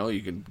things, you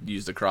could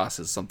use the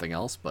cross as something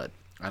else. But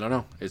I don't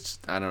know.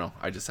 I don't know.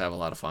 I just have a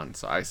lot of fun,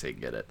 so I say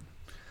get it.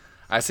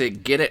 I say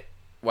get it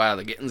while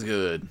the getting's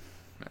good.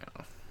 I don't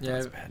know. Yeah,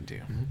 that's bad too.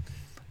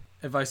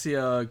 If I see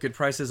good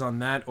prices on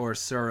that or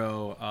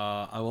Suro,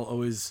 I will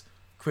always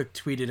quick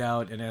tweet it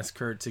out and ask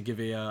Kurt to give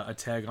a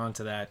tag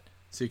onto that,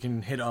 so you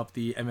can hit up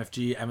the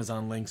MFG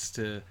Amazon links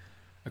to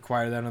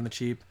acquire that on the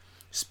cheap.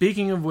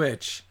 Speaking of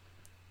which,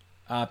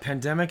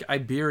 Pandemic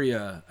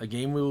Iberia, a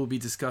game we will be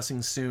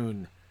discussing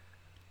soon,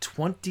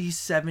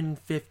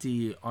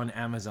 $27.50 on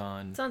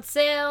Amazon. It's on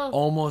sale.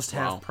 Almost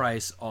half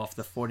price off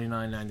the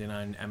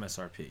 $49.99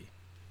 MSRP.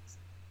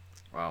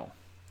 Wow.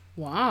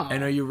 Wow.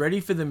 And are you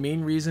ready for the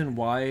main reason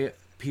why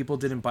people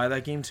didn't buy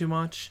that game too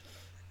much?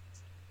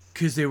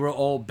 Because they were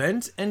all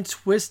bent and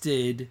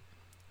twisted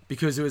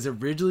because it was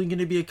originally going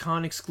to be a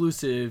con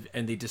exclusive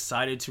and they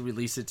decided to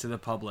release it to the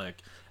public.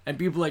 And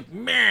people were like,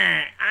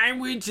 man, I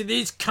went to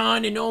this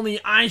con and only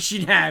I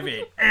should have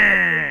it.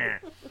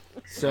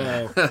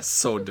 So That's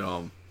so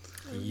dumb.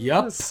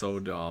 Yep. That's so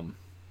dumb.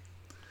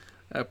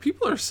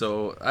 People are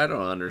so... I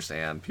don't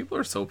understand. People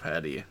are so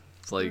petty.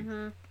 It's like,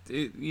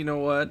 you know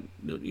what?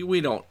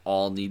 We don't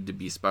all need to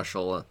be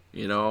special,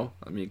 you know?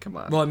 I mean, come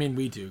on. Well, I mean,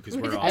 we do because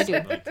we're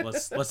awesome. Like,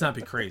 let's not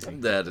be crazy.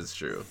 That is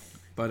true.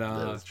 But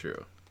that is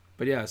true.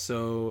 But yeah,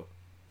 so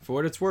for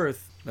what it's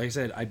worth, like I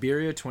said,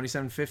 Iberia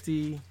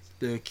 $27.50.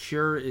 The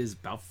Cure is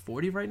about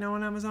 $40 right now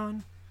on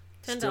Amazon.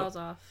 $10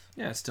 off.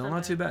 Yeah, still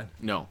not too bad.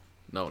 No,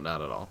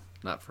 not at all.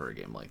 Not for a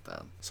game like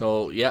that.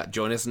 So yeah,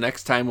 join us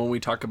next time when we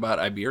talk about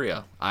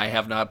Iberia. We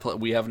have not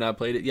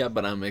played it yet,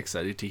 but I'm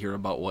excited to hear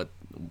about what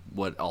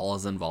all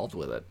is involved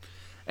with it.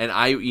 And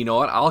you know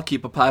what? I'll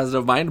keep a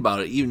positive mind about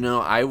it, even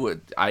though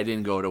I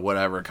didn't go to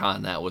whatever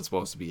con that was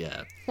supposed to be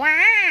at.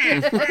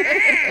 That's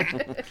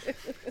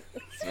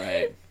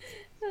right.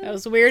 That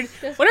was weird.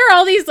 What are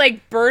all these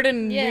like bird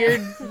and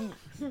weird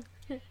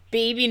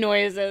baby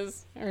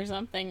noises or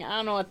something? I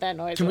don't know what that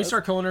noise is. Can we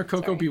start calling her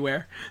Coco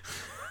Beware?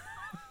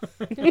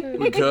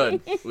 We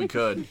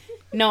could.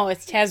 No,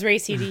 it's Taz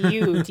Racy to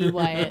you, D.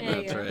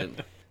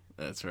 Wyatt.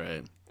 That's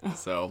right.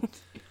 So,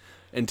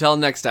 until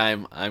next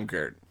time, I'm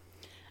Kurt.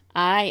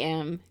 I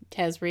am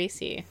Taz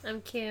Racy.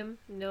 I'm Kim.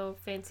 No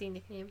fancy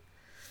nickname.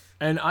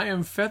 And I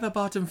am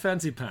Featherbottom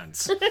Fancy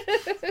Pants.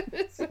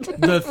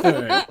 The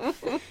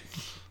third.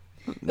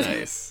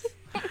 Nice.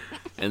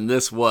 And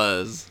this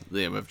was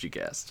the MFG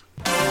Cast.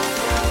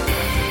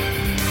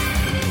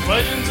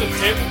 Legends of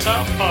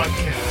Tabletop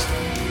Podcast.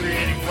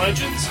 Creating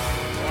legends,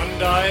 one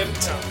die at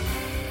a time.